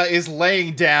and is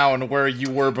laying down where you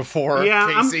were before,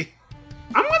 Casey.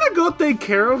 I'm gonna go take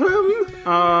care of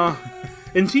him,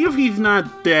 and see if he's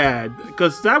not dead,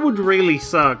 because that would really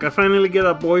suck. I finally get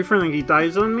a boyfriend and he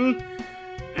dies on me.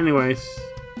 Anyways,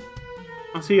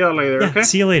 I'll see y'all later, okay?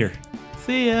 See you later.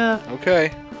 See ya.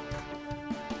 Okay.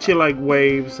 She, like,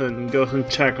 waves and goes and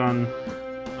check on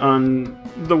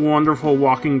the wonderful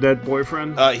Walking Dead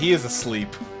boyfriend. He is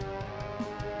asleep.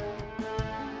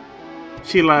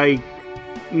 She, like,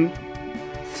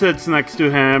 sits next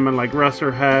to him and, like, rests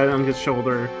her head on his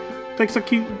shoulder. Takes a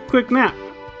quick nap.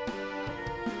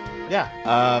 Yeah.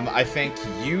 I think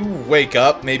you wake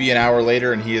up maybe an hour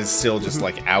later and he is still just,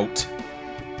 like, out.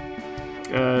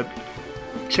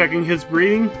 Checking his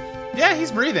breathing? Yeah,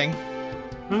 he's breathing.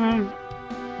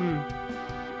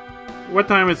 What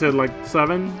time is it, like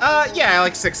 7? Yeah,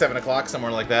 like 6, 7 o'clock,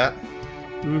 somewhere like that.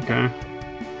 Okay.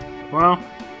 Well,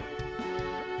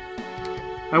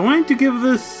 I wanted to give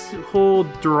this whole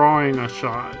drawing a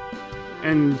shot.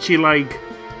 And she, like,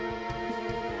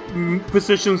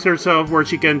 positions herself where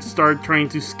she can start trying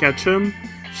to sketch him.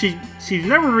 She's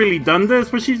never really done this,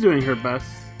 but she's doing her best.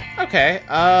 Okay,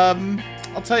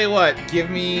 I'll tell you what, give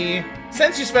me...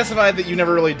 Since you specified that you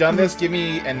never really done this, give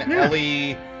me an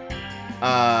Ellie...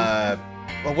 well,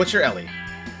 what's your Ellie?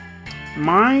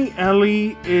 My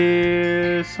Ellie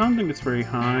is... I don't think it's very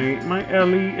high. My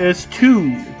Ellie is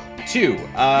 2. 2.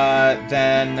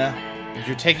 Then...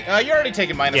 You're taking... you're already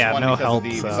taking -1 no because help,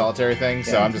 of the solitary thing,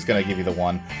 so I'm just gonna give you the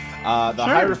 1. The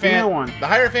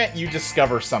Hierophant, you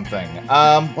discover something.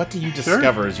 What do you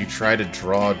discover as you try to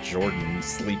draw Jordan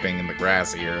sleeping in the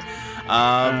grass here?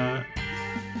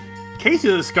 Casey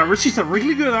discovers she's a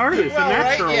really good artist. Well, a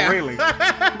natural, right? Yeah. really.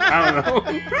 I don't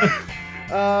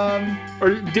know.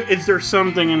 Or is there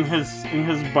something in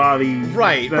his body?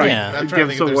 Right. Yeah. I'm trying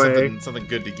to gives think if away. there's something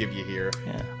good to give you here.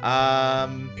 Yeah.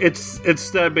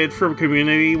 It's that bit from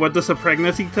Community. What does a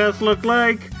pregnancy test look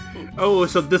like? Oh,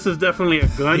 so this is definitely a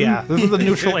gun? Yeah, this is a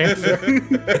neutral answer.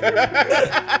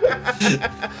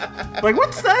 Like,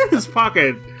 what's that in his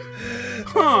pocket?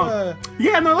 Huh.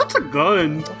 Yeah, no, that's a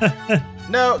gun.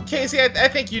 No, Casey, I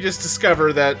think you just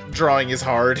discover that drawing is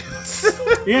hard.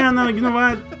 Yeah, no, you know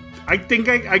what? I think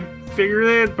I figured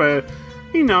it, but,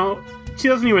 you know, she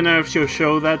doesn't even know if she'll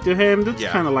show that to him. That's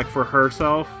kind of like for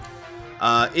herself.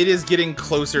 It is getting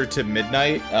closer to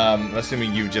midnight.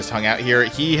 Assuming you've just hung out here.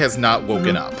 He has not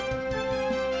woken up.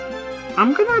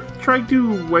 I'm gonna try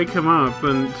to wake him up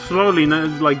and slowly,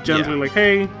 like gently, like,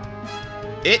 hey,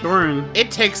 Doran.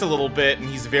 It takes a little bit, and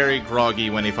he's very groggy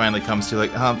when he finally comes to,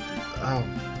 like, oh,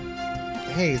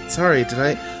 hey, sorry, did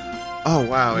I? Oh,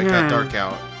 wow, it got dark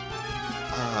out.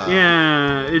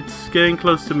 Yeah, it's getting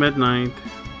close to midnight.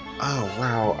 Oh,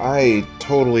 wow, I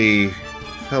totally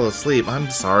fell asleep. I'm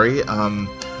sorry.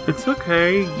 It's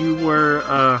okay. You were,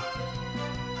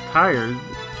 tired.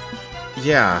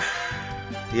 Yeah.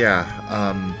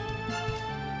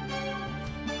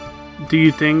 Do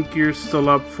you think you're still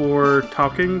up for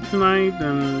talking tonight?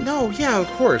 And No, yeah, of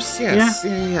course, yes.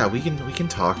 Yeah, we can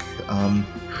talk.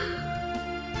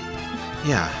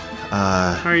 Yeah,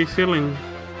 how are you feeling?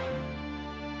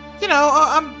 you know,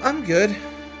 I'm good.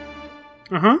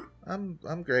 Uh-huh.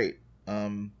 I'm great.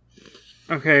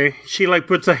 Okay, she, like,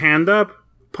 puts a hand up.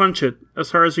 Punch it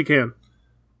as hard as you can.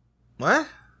 What?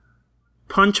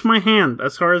 Punch my hand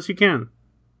as hard as you can.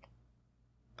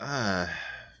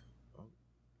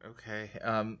 Okay.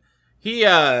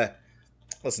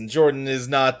 Listen, Jordan is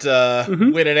not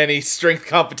winning any strength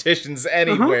competitions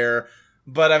anywhere,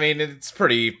 but I mean, it's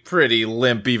pretty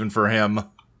limp even for him.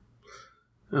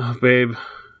 Oh, babe.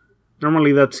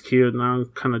 Normally that's cute. Now I'm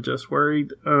kind of just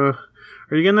worried. Are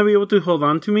you gonna be able to hold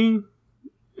on to me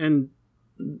in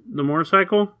the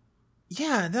motorcycle?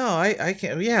 Yeah, no, I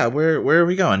can't. Yeah, where are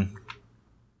we going?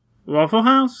 Waffle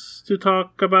House to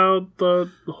talk about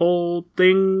the whole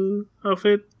thing of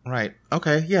it. Right.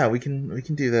 Okay. Yeah, we can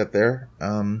do that there.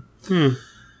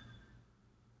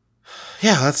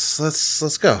 Yeah,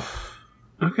 let's go.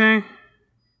 Okay.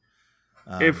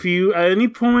 If you at any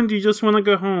point you just want to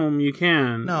go home, you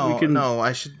can. No,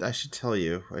 I should tell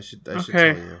you. I should tell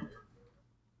you.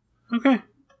 Okay.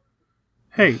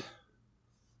 Hey,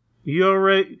 you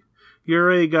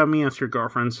already got me as your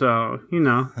girlfriend, so you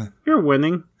know you're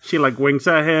winning. She, like, winks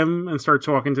at him and starts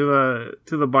walking to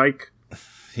the bike.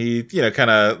 He, kind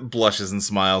of blushes and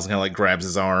smiles and kind of like grabs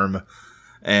his arm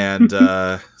and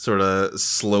sort of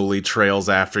slowly trails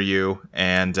after you.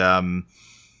 And I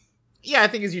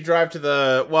think as you drive to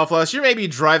the Waffle House, you're maybe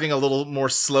driving a little more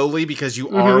slowly because you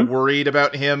are worried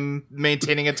about him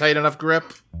maintaining a tight enough grip.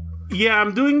 Yeah,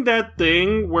 I'm doing that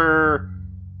thing where,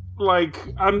 like,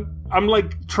 I'm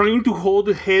like trying to hold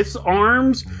his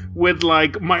arms with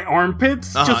like my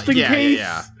armpits just in case.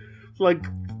 Yeah. Like,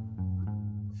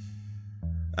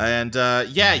 and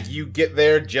you get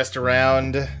there just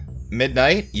around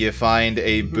midnight. You find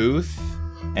a booth,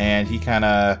 and he kind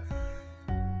of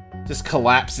just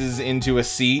collapses into a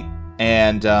seat,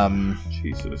 and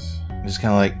Jesus, just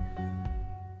kind of like,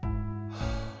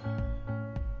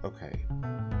 okay,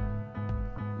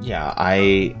 yeah,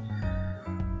 I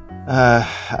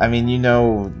mean, you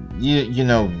know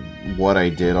what I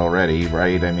did already,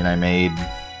 right? I mean, I made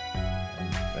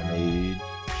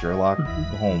Sherlock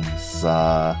Holmes.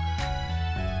 Yeah,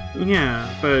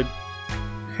 but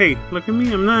hey, look at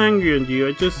me. I'm not angry at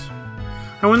you.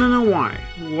 I want to know why.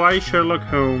 Why Sherlock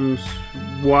Holmes?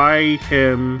 Why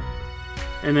him?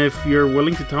 And if you're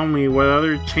willing to tell me, what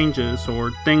other changes or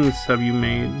things have you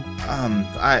made?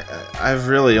 I've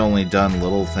really only done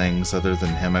little things other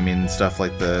than him. I mean, stuff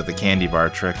like the candy bar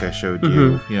trick I showed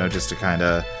you, just to kind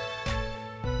of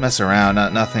mess around.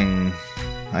 Nothing,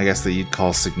 I guess, that you'd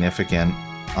call significant.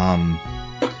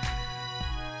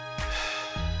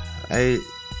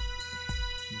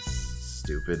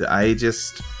 Stupid.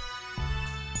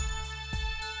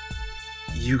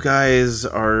 You guys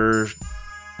are...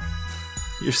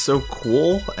 You're so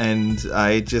cool, and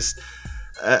I've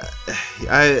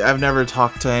never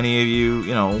talked to any of you,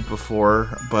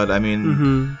 before, but I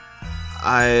mean,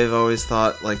 I've always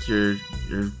thought, like, your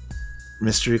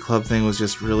mystery club thing was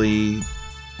just really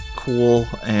cool,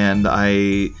 and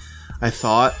I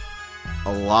thought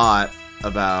a lot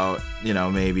about,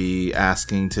 maybe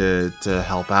asking to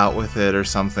help out with it or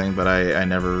something, but I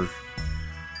never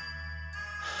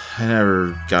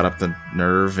got up the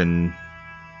nerve in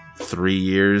 3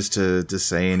 years to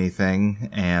say anything.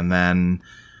 And then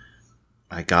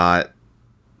I got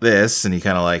this, and he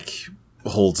kind of like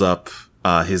holds up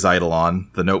his Eidolon,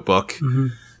 the notebook,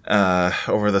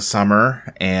 over the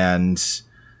summer, and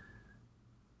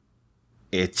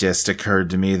it just occurred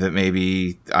to me that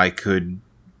maybe I could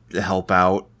help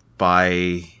out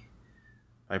by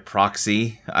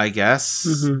proxy, I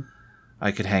guess.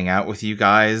 I could hang out with you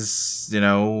guys,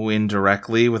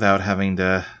 indirectly without having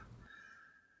to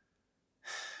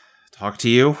talk to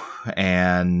you.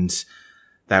 And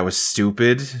that was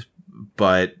stupid,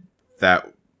 but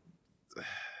that,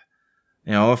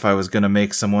 if I was going to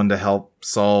make someone to help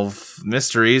solve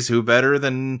mysteries, who better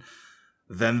than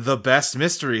the best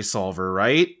mystery solver,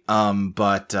 right?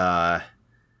 But I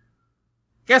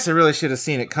guess I really should have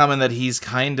seen it coming that he's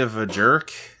kind of a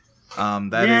jerk.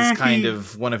 That is kind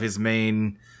of one of his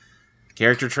main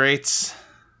character traits.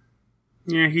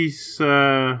 Yeah, he's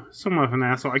somewhat of an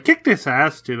asshole. I kicked his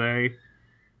ass today.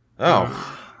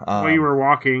 While you were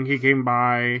walking, he came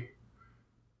by.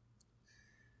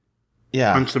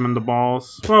 Yeah. Punched him in the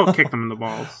balls. Well, kicked him in the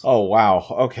balls. Oh, wow.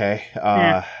 Okay.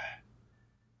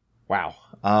 Wow.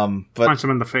 But punched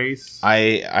him in the face.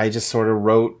 I just sort of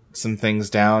wrote some things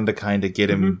down to kind of get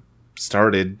him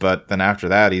started, but then after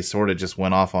that, he sort of just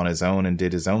went off on his own and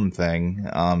did his own thing.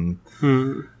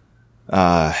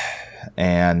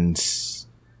 And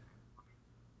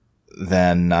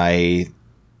then I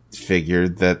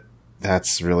figured that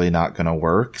that's really not going to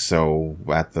work. So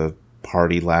at the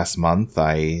party last month,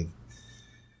 I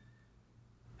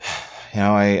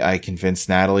convinced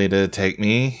Natalie to take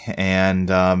me,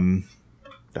 and I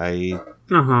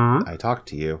talked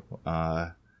to you.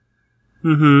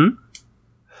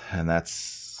 And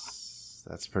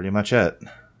that's pretty much it.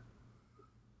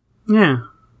 Yeah.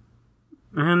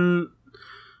 And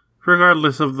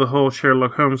regardless of the whole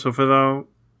Sherlock Holmes of it all,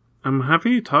 I'm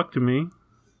happy you talked to me.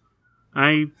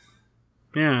 I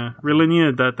really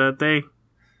needed that day.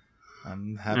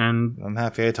 I'm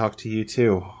happy I talked to you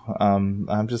too.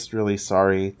 I'm just really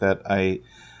sorry that I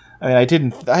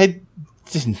didn't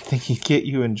think he'd get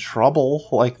you in trouble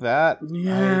like that. That's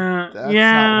not what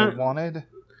I wanted.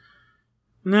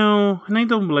 No, and I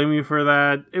don't blame you for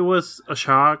that. It was a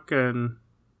shock, and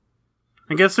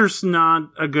I guess there's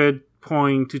not a good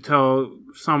point to tell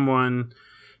someone,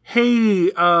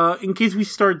 hey, in case we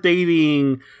start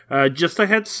dating, just a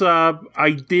heads up,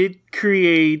 I did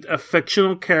create a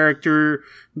fictional character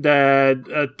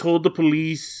that told the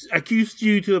police, accused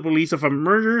you to the police of a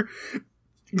murder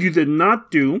you did not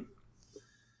do.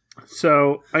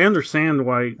 So I understand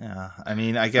why. Yeah, I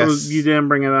mean, I guess you didn't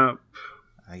bring it up.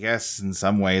 I guess in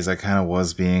some ways I kind of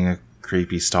was being a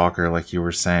creepy stalker, like you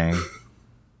were saying.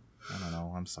 I don't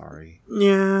know. I'm sorry.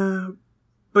 Yeah,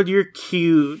 but you're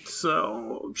cute,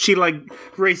 so she like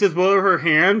raises both of her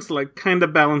hands, like kind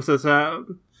of balances out.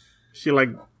 She like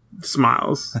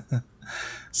smiles.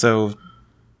 So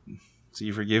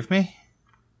you forgive me?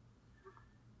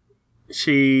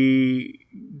 She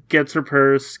gets her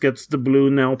purse, gets the blue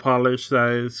nail polish that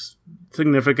is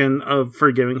significant of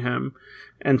forgiving him,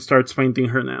 and starts painting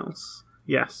her nails.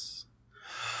 Yes,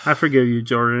 I forgive you,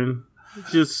 Jordan.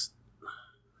 Just,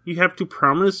 you have to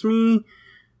promise me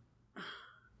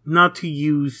not to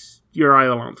use your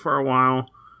Eidolon for a while.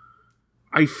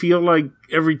 I feel like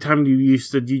every time you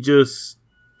use it, you just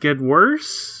get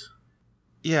worse.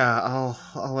 Yeah,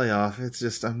 I'll lay off. It's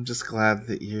just I'm just glad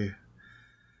that you.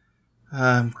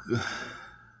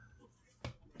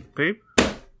 Babe?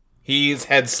 His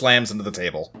head slams into the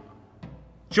table.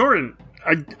 Jordan,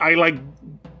 I like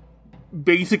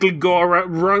basically go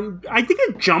around, run. I think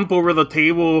I jump over the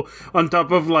table on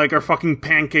top of like our fucking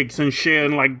pancakes and shit,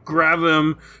 and like grab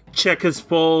him, check his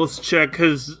pulse,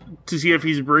 to see if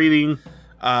he's breathing.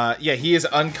 Yeah, he is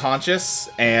unconscious,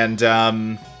 and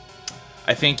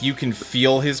I think you can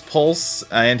feel his pulse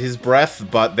and his breath,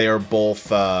 but they are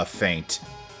both faint.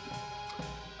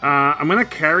 I'm gonna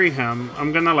carry him.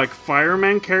 I'm gonna like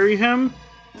fireman carry him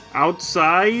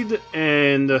outside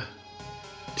and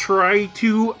try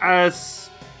to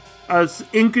as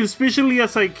inconspicuously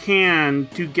as I can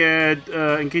to get,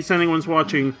 in case anyone's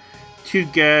watching, to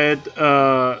get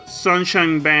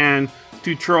Sunshine Band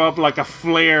to throw up like a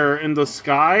flare in the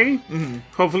sky. Mm-hmm.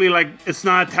 Hopefully, like, it's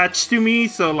not attached to me,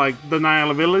 so like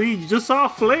deniability. You just saw a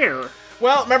flare.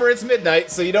 Well, remember, it's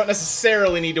midnight, so you don't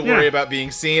necessarily need to worry about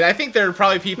being seen. I think there are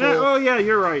probably people... Yeah, oh, yeah,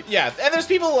 you're right. Yeah, and there's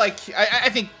people, like... I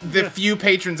think the few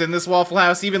patrons in this Waffle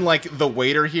House, even, like, the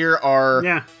waiter here,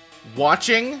 are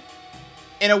watching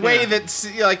in a way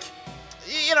that's, like,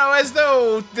 you know, as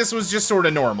though this was just sort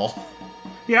of normal.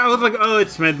 Yeah, I was like, oh,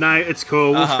 it's midnight, it's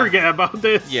cool, we'll forget about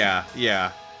this. Yeah,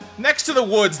 yeah. Next to the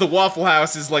woods, the Waffle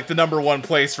House is, like, the #1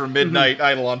 place for midnight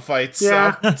Eidolon fights,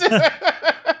 yeah. So...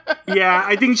 Yeah,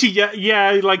 I think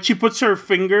she puts her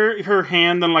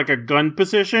hand in like a gun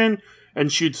position and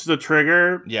shoots the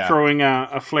trigger, throwing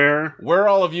a flare. Where are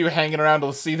all of you hanging around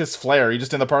to see this flare? Are you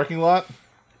just in the parking lot?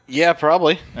 Yeah,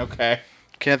 probably. Okay.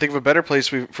 Can't think of a better place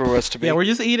for us to be. Yeah, we're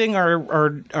just eating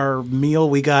our meal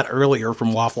we got earlier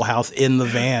from Waffle House in the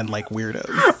van like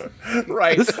weirdos.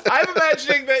 Right. I'm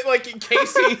imagining that, like,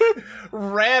 Casey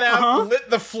ran out, lit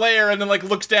the flare, and then, like,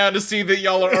 looks down to see that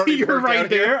y'all are already You're right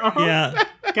there. Yeah.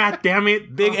 God damn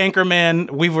it. Big anchor man,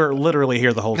 we were literally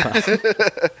here the whole time.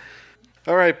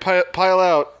 All right, pile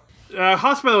out.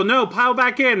 Hospital, no, pile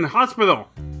back in. Hospital.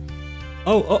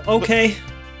 Oh, okay.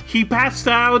 He passed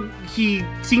out. He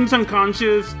seems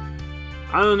unconscious.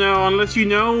 I don't know, unless you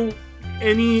know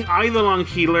any Eidolon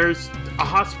healers, a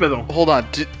hospital. Hold on.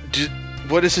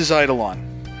 What is his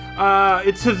Eidolon?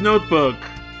 It's his notebook.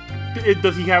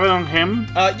 Does he have it on him?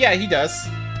 Yeah, he does.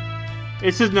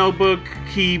 It's his notebook.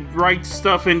 He writes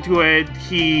stuff into it.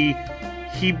 He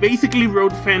basically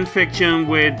wrote fan fiction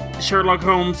with Sherlock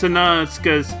Holmes and us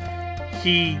because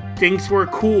he thinks we're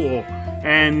cool.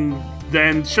 And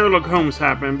then Sherlock Holmes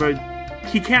happened, but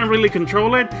he can't really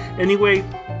control it. Anyway,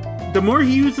 the more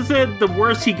he uses it, the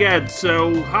worse he gets.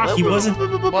 So hospital. He wasn't.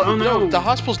 Well, no, the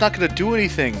hospital's not going to do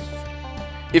anything.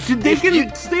 If they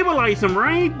can stabilize him,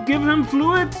 right? Give him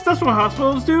fluids. That's what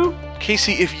hospitals do.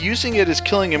 Casey, if using it is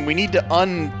killing him, we need to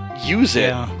unuse it.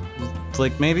 Yeah. It's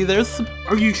like maybe there's some...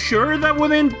 Are you sure that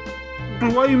wouldn't...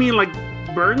 What do you mean, like,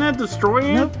 burn it, destroy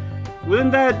it? Nope.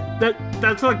 Wouldn't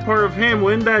that's like part of him,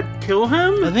 wouldn't that kill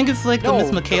him? I think it's like the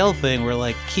Miss McHale thing where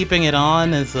like keeping it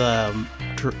on is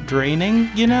draining,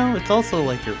 you know? It's also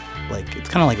like you're like it's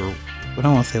kind of like I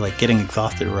don't want to say like getting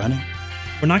exhausted running.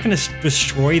 We're not going to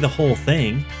destroy the whole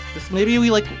thing. Just maybe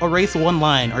we like erase one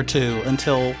line or two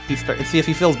until he starts, see if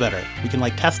he feels better. We can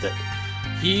like test it.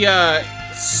 He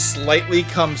slightly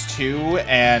comes to,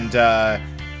 and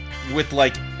with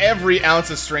like every ounce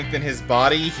of strength in his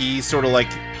body, he sort of like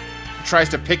tries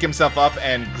to pick himself up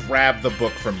and grab the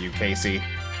book from you, Casey.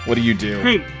 What do you do?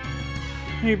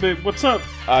 Hey babe, what's up?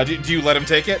 Do you let him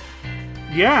take it?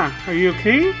 Yeah, are you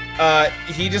okay?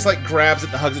 He just like grabs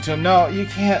it and hugs it to him. No, you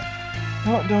can't.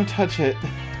 Don't touch it.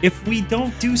 If we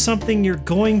don't do something, you're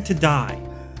going to die.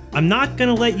 I'm not going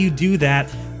to let you do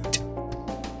that.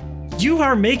 You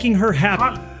are making her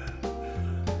happy.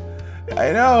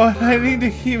 I know. I need to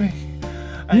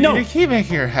keep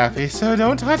making her happy, so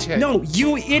don't touch it. No,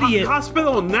 you idiot.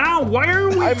 Hospital now? Why are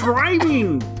we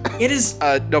driving? It is.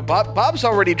 No, Bob's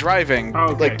already driving. Oh,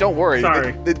 okay. Like, don't worry.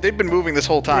 Sorry. They've been moving this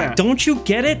whole time. Yeah. Don't you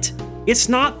get it? It's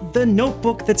not the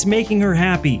notebook that's making her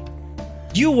happy.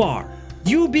 You are.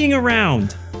 You being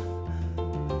around.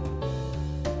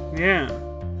 Yeah.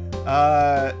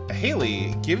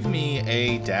 Haley, give me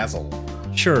a dazzle.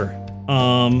 Sure.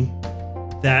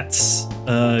 That's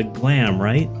glam,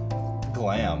 right?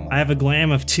 Glam. I have a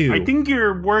glam of 2. I think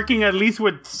you're working at least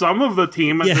with some of the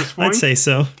team at yeah, this point. I'd say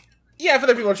so. Yeah, if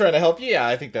other people are trying to help you, yeah,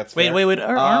 I think that's fair. Wait.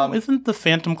 Isn't the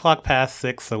phantom clock past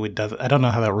 6? So it does. I don't know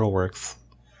how that rule works.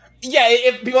 Yeah,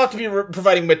 people have to be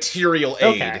providing material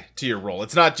aid to your role.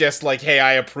 It's not just like, hey,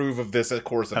 I approve of this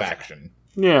course of action.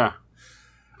 Yeah.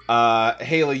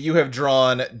 Haley, you have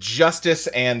drawn justice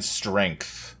and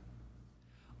strength.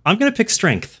 I'm gonna pick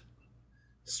strength.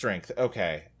 Strength,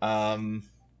 okay.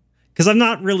 Because I'm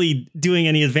not really doing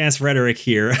any advanced rhetoric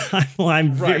here.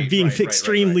 I'm being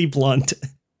extremely blunt.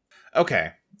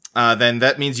 Okay. Then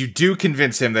that means you do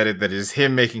convince him that it is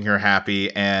him making her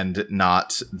happy and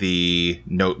not the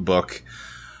notebook.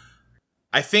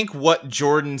 I think what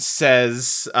Jordan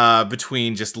says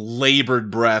between just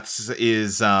labored breaths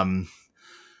is, no,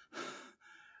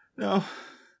 I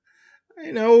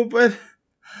know, but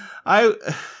I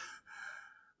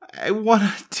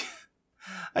want to.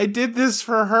 I did this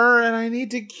for her, and I need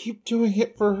to keep doing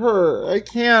it for her. I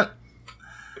can't.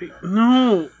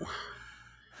 No.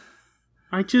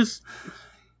 I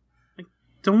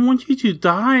don't want you to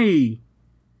die.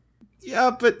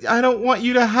 Yeah, but I don't want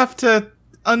you to have to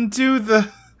undo the...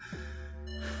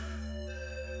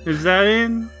 Is that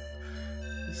it?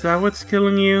 Is that what's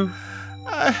killing you?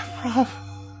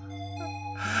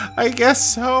 I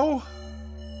guess so.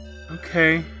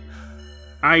 Okay.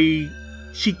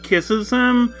 She kisses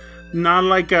him, not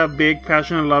like a big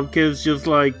passionate love kiss, just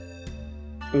like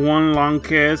one long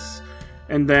kiss,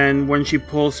 and then when she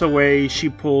pulls away, she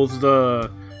pulls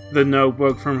the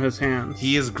notebook from his hands.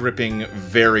 He is gripping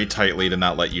very tightly to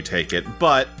not let you take it,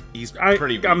 but he's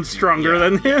pretty weak. I'm stronger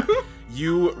than him.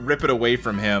 You rip it away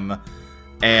from him,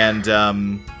 and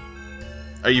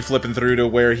are you flipping through to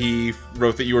where he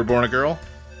wrote that you were born a girl?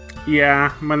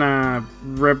 Yeah, I'm gonna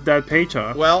rip that page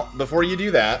off. Well, before you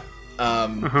do that,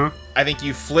 I think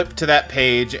you flip to that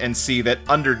page and see that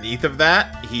underneath of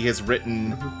that, he has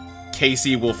written,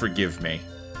 Casey will forgive me.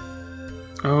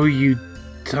 Oh, you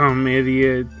dumb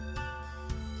idiot.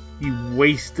 You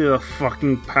wasted a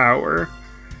fucking power.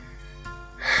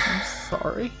 I'm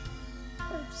sorry.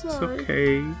 It's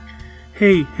okay.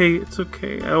 Hey, it's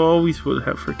okay. I always would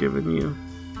have forgiven you.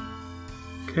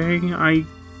 Okay, I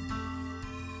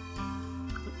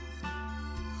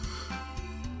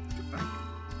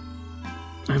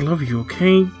love you,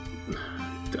 okay?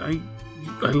 I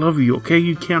love you, okay?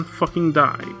 You can't fucking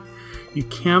die. You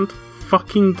can't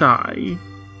fucking die.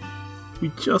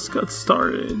 We just got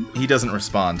started. He doesn't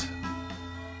respond.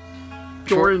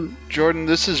 Jordan,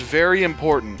 this is very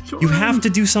important. Jordan, You have to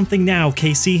do something now,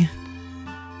 Casey.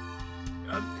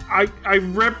 I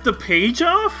ripped the page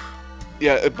off?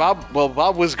 Yeah, Bob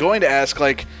was going to ask,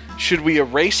 like, should we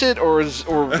erase it, or is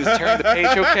tearing the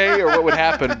page okay, or what would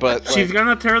happen? But she's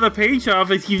gonna tear the page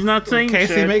off if he's not saying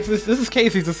Casey shit. makes this. This is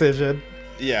Casey's decision.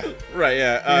 Yeah, right,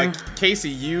 yeah. Casey,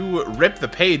 you rip the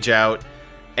page out,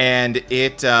 and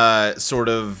it sort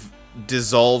of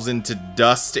dissolves into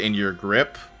dust in your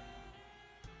grip.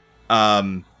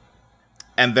 And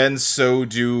then so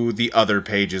do the other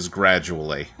pages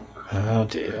gradually. Oh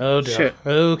dear. Oh dear. Shit.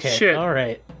 Okay. Shit. All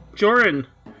right. Jordan,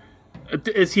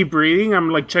 is he breathing? I'm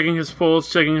like checking his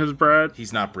pulse, checking his breath.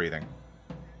 He's not breathing.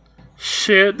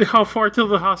 Shit, how far to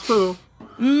the hospital?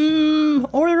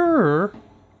 Or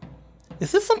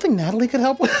is this something Natalie could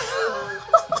help with?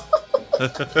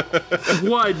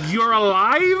 What, you're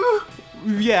alive?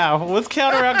 Yeah, let's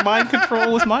counteract mind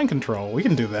control with mind control. We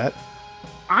can do that.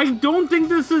 I don't think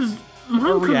this is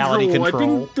mind reality control. I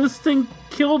control. think this thing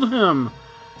killed him.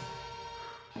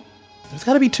 There's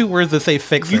got to be 2 words that say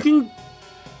fix You it. can...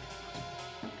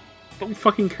 Don't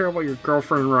fucking care about your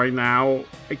girlfriend right now.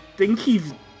 I think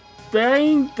he's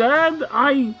dead.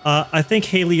 I think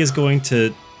Haley is going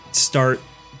to start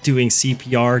doing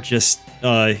CPR just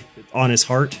on his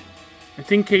heart. I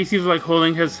think Casey's like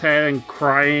holding his head and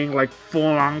crying, like full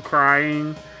on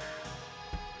crying.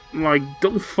 Like,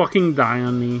 don't fucking die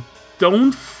on me.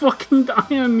 Don't fucking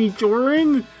die on me,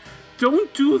 Jordan.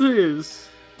 Don't do this.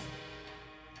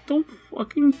 Don't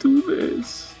fucking do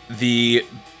this. The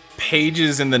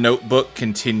pages in the notebook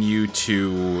continue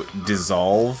to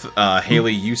dissolve.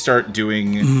 Haley, you start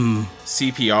doing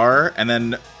CPR, and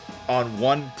then on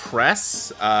one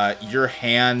press, your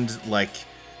hand, like,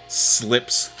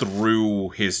 slips through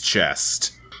his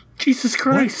chest. Jesus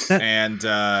Christ. And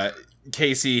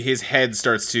Casey, his head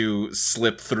starts to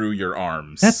slip through your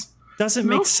arms. That doesn't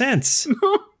make sense.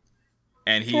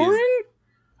 And he's...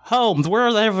 Holmes,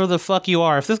 wherever the fuck you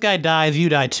are, if this guy dies, you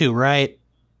die too, right?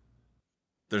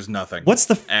 There's nothing. What's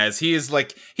the... As he is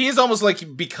almost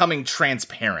like becoming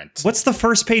transparent. What's the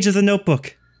first page of the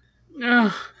notebook?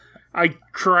 I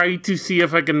try to see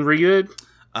if I can read it.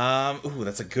 Ooh,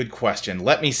 that's a good question.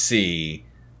 Let me see.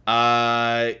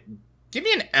 Give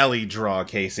me an Ellie draw,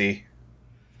 Casey.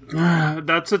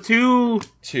 That's a 2.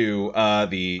 To, I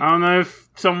don't know if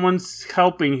someone's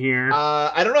helping here.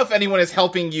 I don't know if anyone is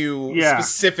helping you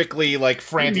specifically, like,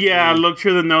 frantically. Yeah, look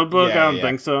through the notebook. Yeah, I don't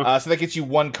think so. So that gets you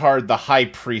 1 card, the High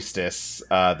Priestess,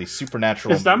 the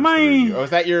supernatural. Is that my... Oh, is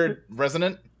that your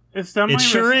resonant? Is that my It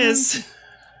sure resonant? is.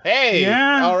 Hey!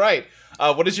 Yeah. All right.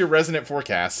 What is your resonant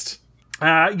forecast?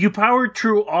 You power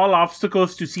through all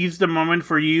obstacles to seize the moment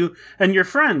for you and your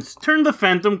friends. Turn the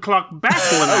phantom clock back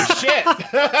 1 Shit!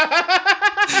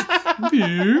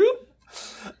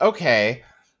 Okay.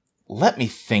 Let me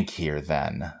think here,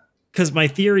 then. Because my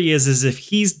theory is if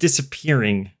he's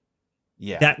disappearing,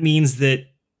 that means that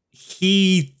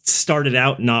he started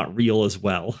out not real as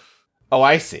well. Oh,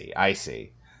 I see. I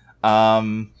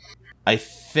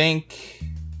think...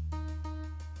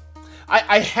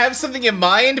 I have something in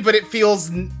mind, but it feels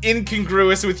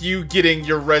incongruous with you getting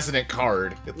your resonant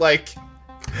card. Like,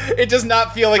 it does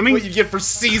not feel like what you get for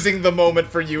seizing the moment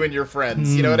for you and your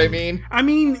friends. You know what I mean? I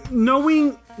mean,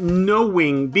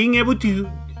 knowing, being able to,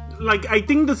 like, I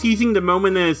think the seizing the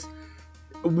moment is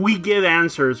we get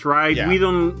answers, right? Yeah. We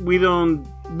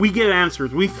get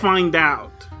answers. We find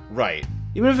out. Right.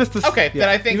 Even if it's then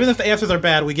I think... Even if the answers are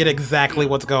bad, we get exactly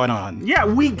what's going on. Yeah,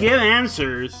 we get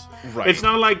answers. Right. It's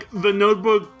not like the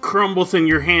notebook crumbles in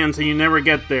your hands and you never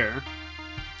get there.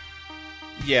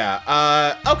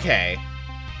 Yeah, okay.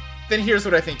 Then here's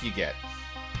what I think you get.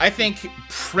 I think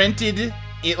printed,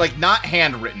 like not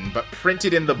handwritten, but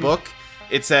printed in the book,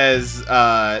 it says,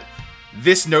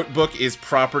 this notebook is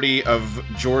property of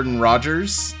Jordan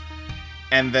Rogers.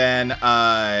 And then,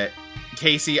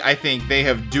 Casey, I think they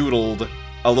have doodled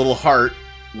a little heart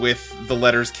with the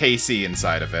letters KC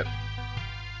inside of it.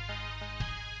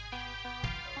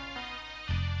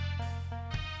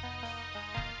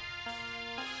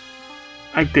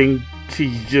 I think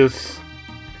she just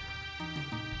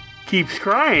keeps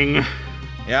crying.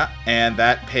 Yeah, and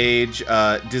that page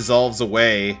dissolves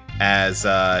away as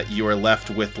you are left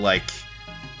with, like,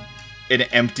 an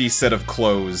empty set of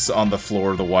clothes on the floor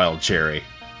of the Wild Cherry.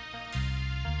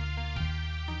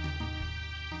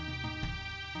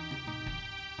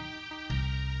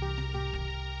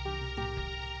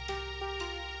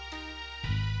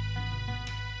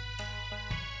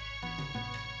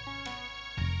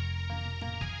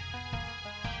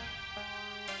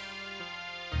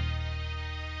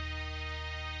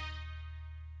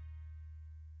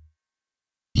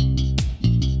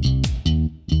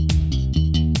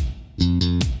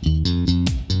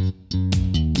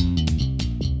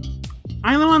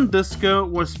 Eidolon Disco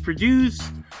was produced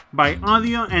by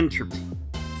Audio Entropy.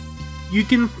 You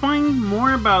can find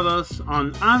more about us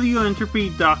on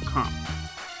audioentropy.com.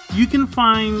 You can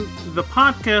find the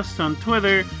podcast on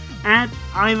Twitter at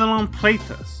Eidolon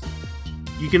Playtest.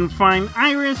 You can find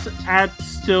Iris at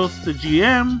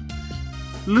StillsTheGM,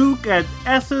 Luke at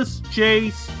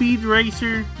SSJ Speed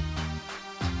Racer,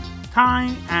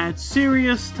 Ty at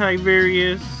Sirius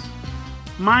Tiberius,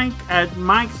 Mike at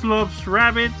Mike's Loves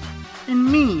Rabbit, and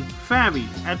me, Fabi,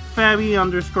 at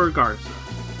Fabi_Garza.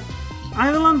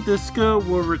 Eidolon Disco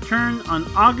will return on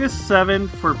August 7th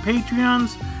for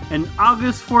Patreons and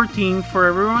August 14th for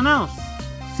everyone else.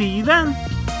 See you then!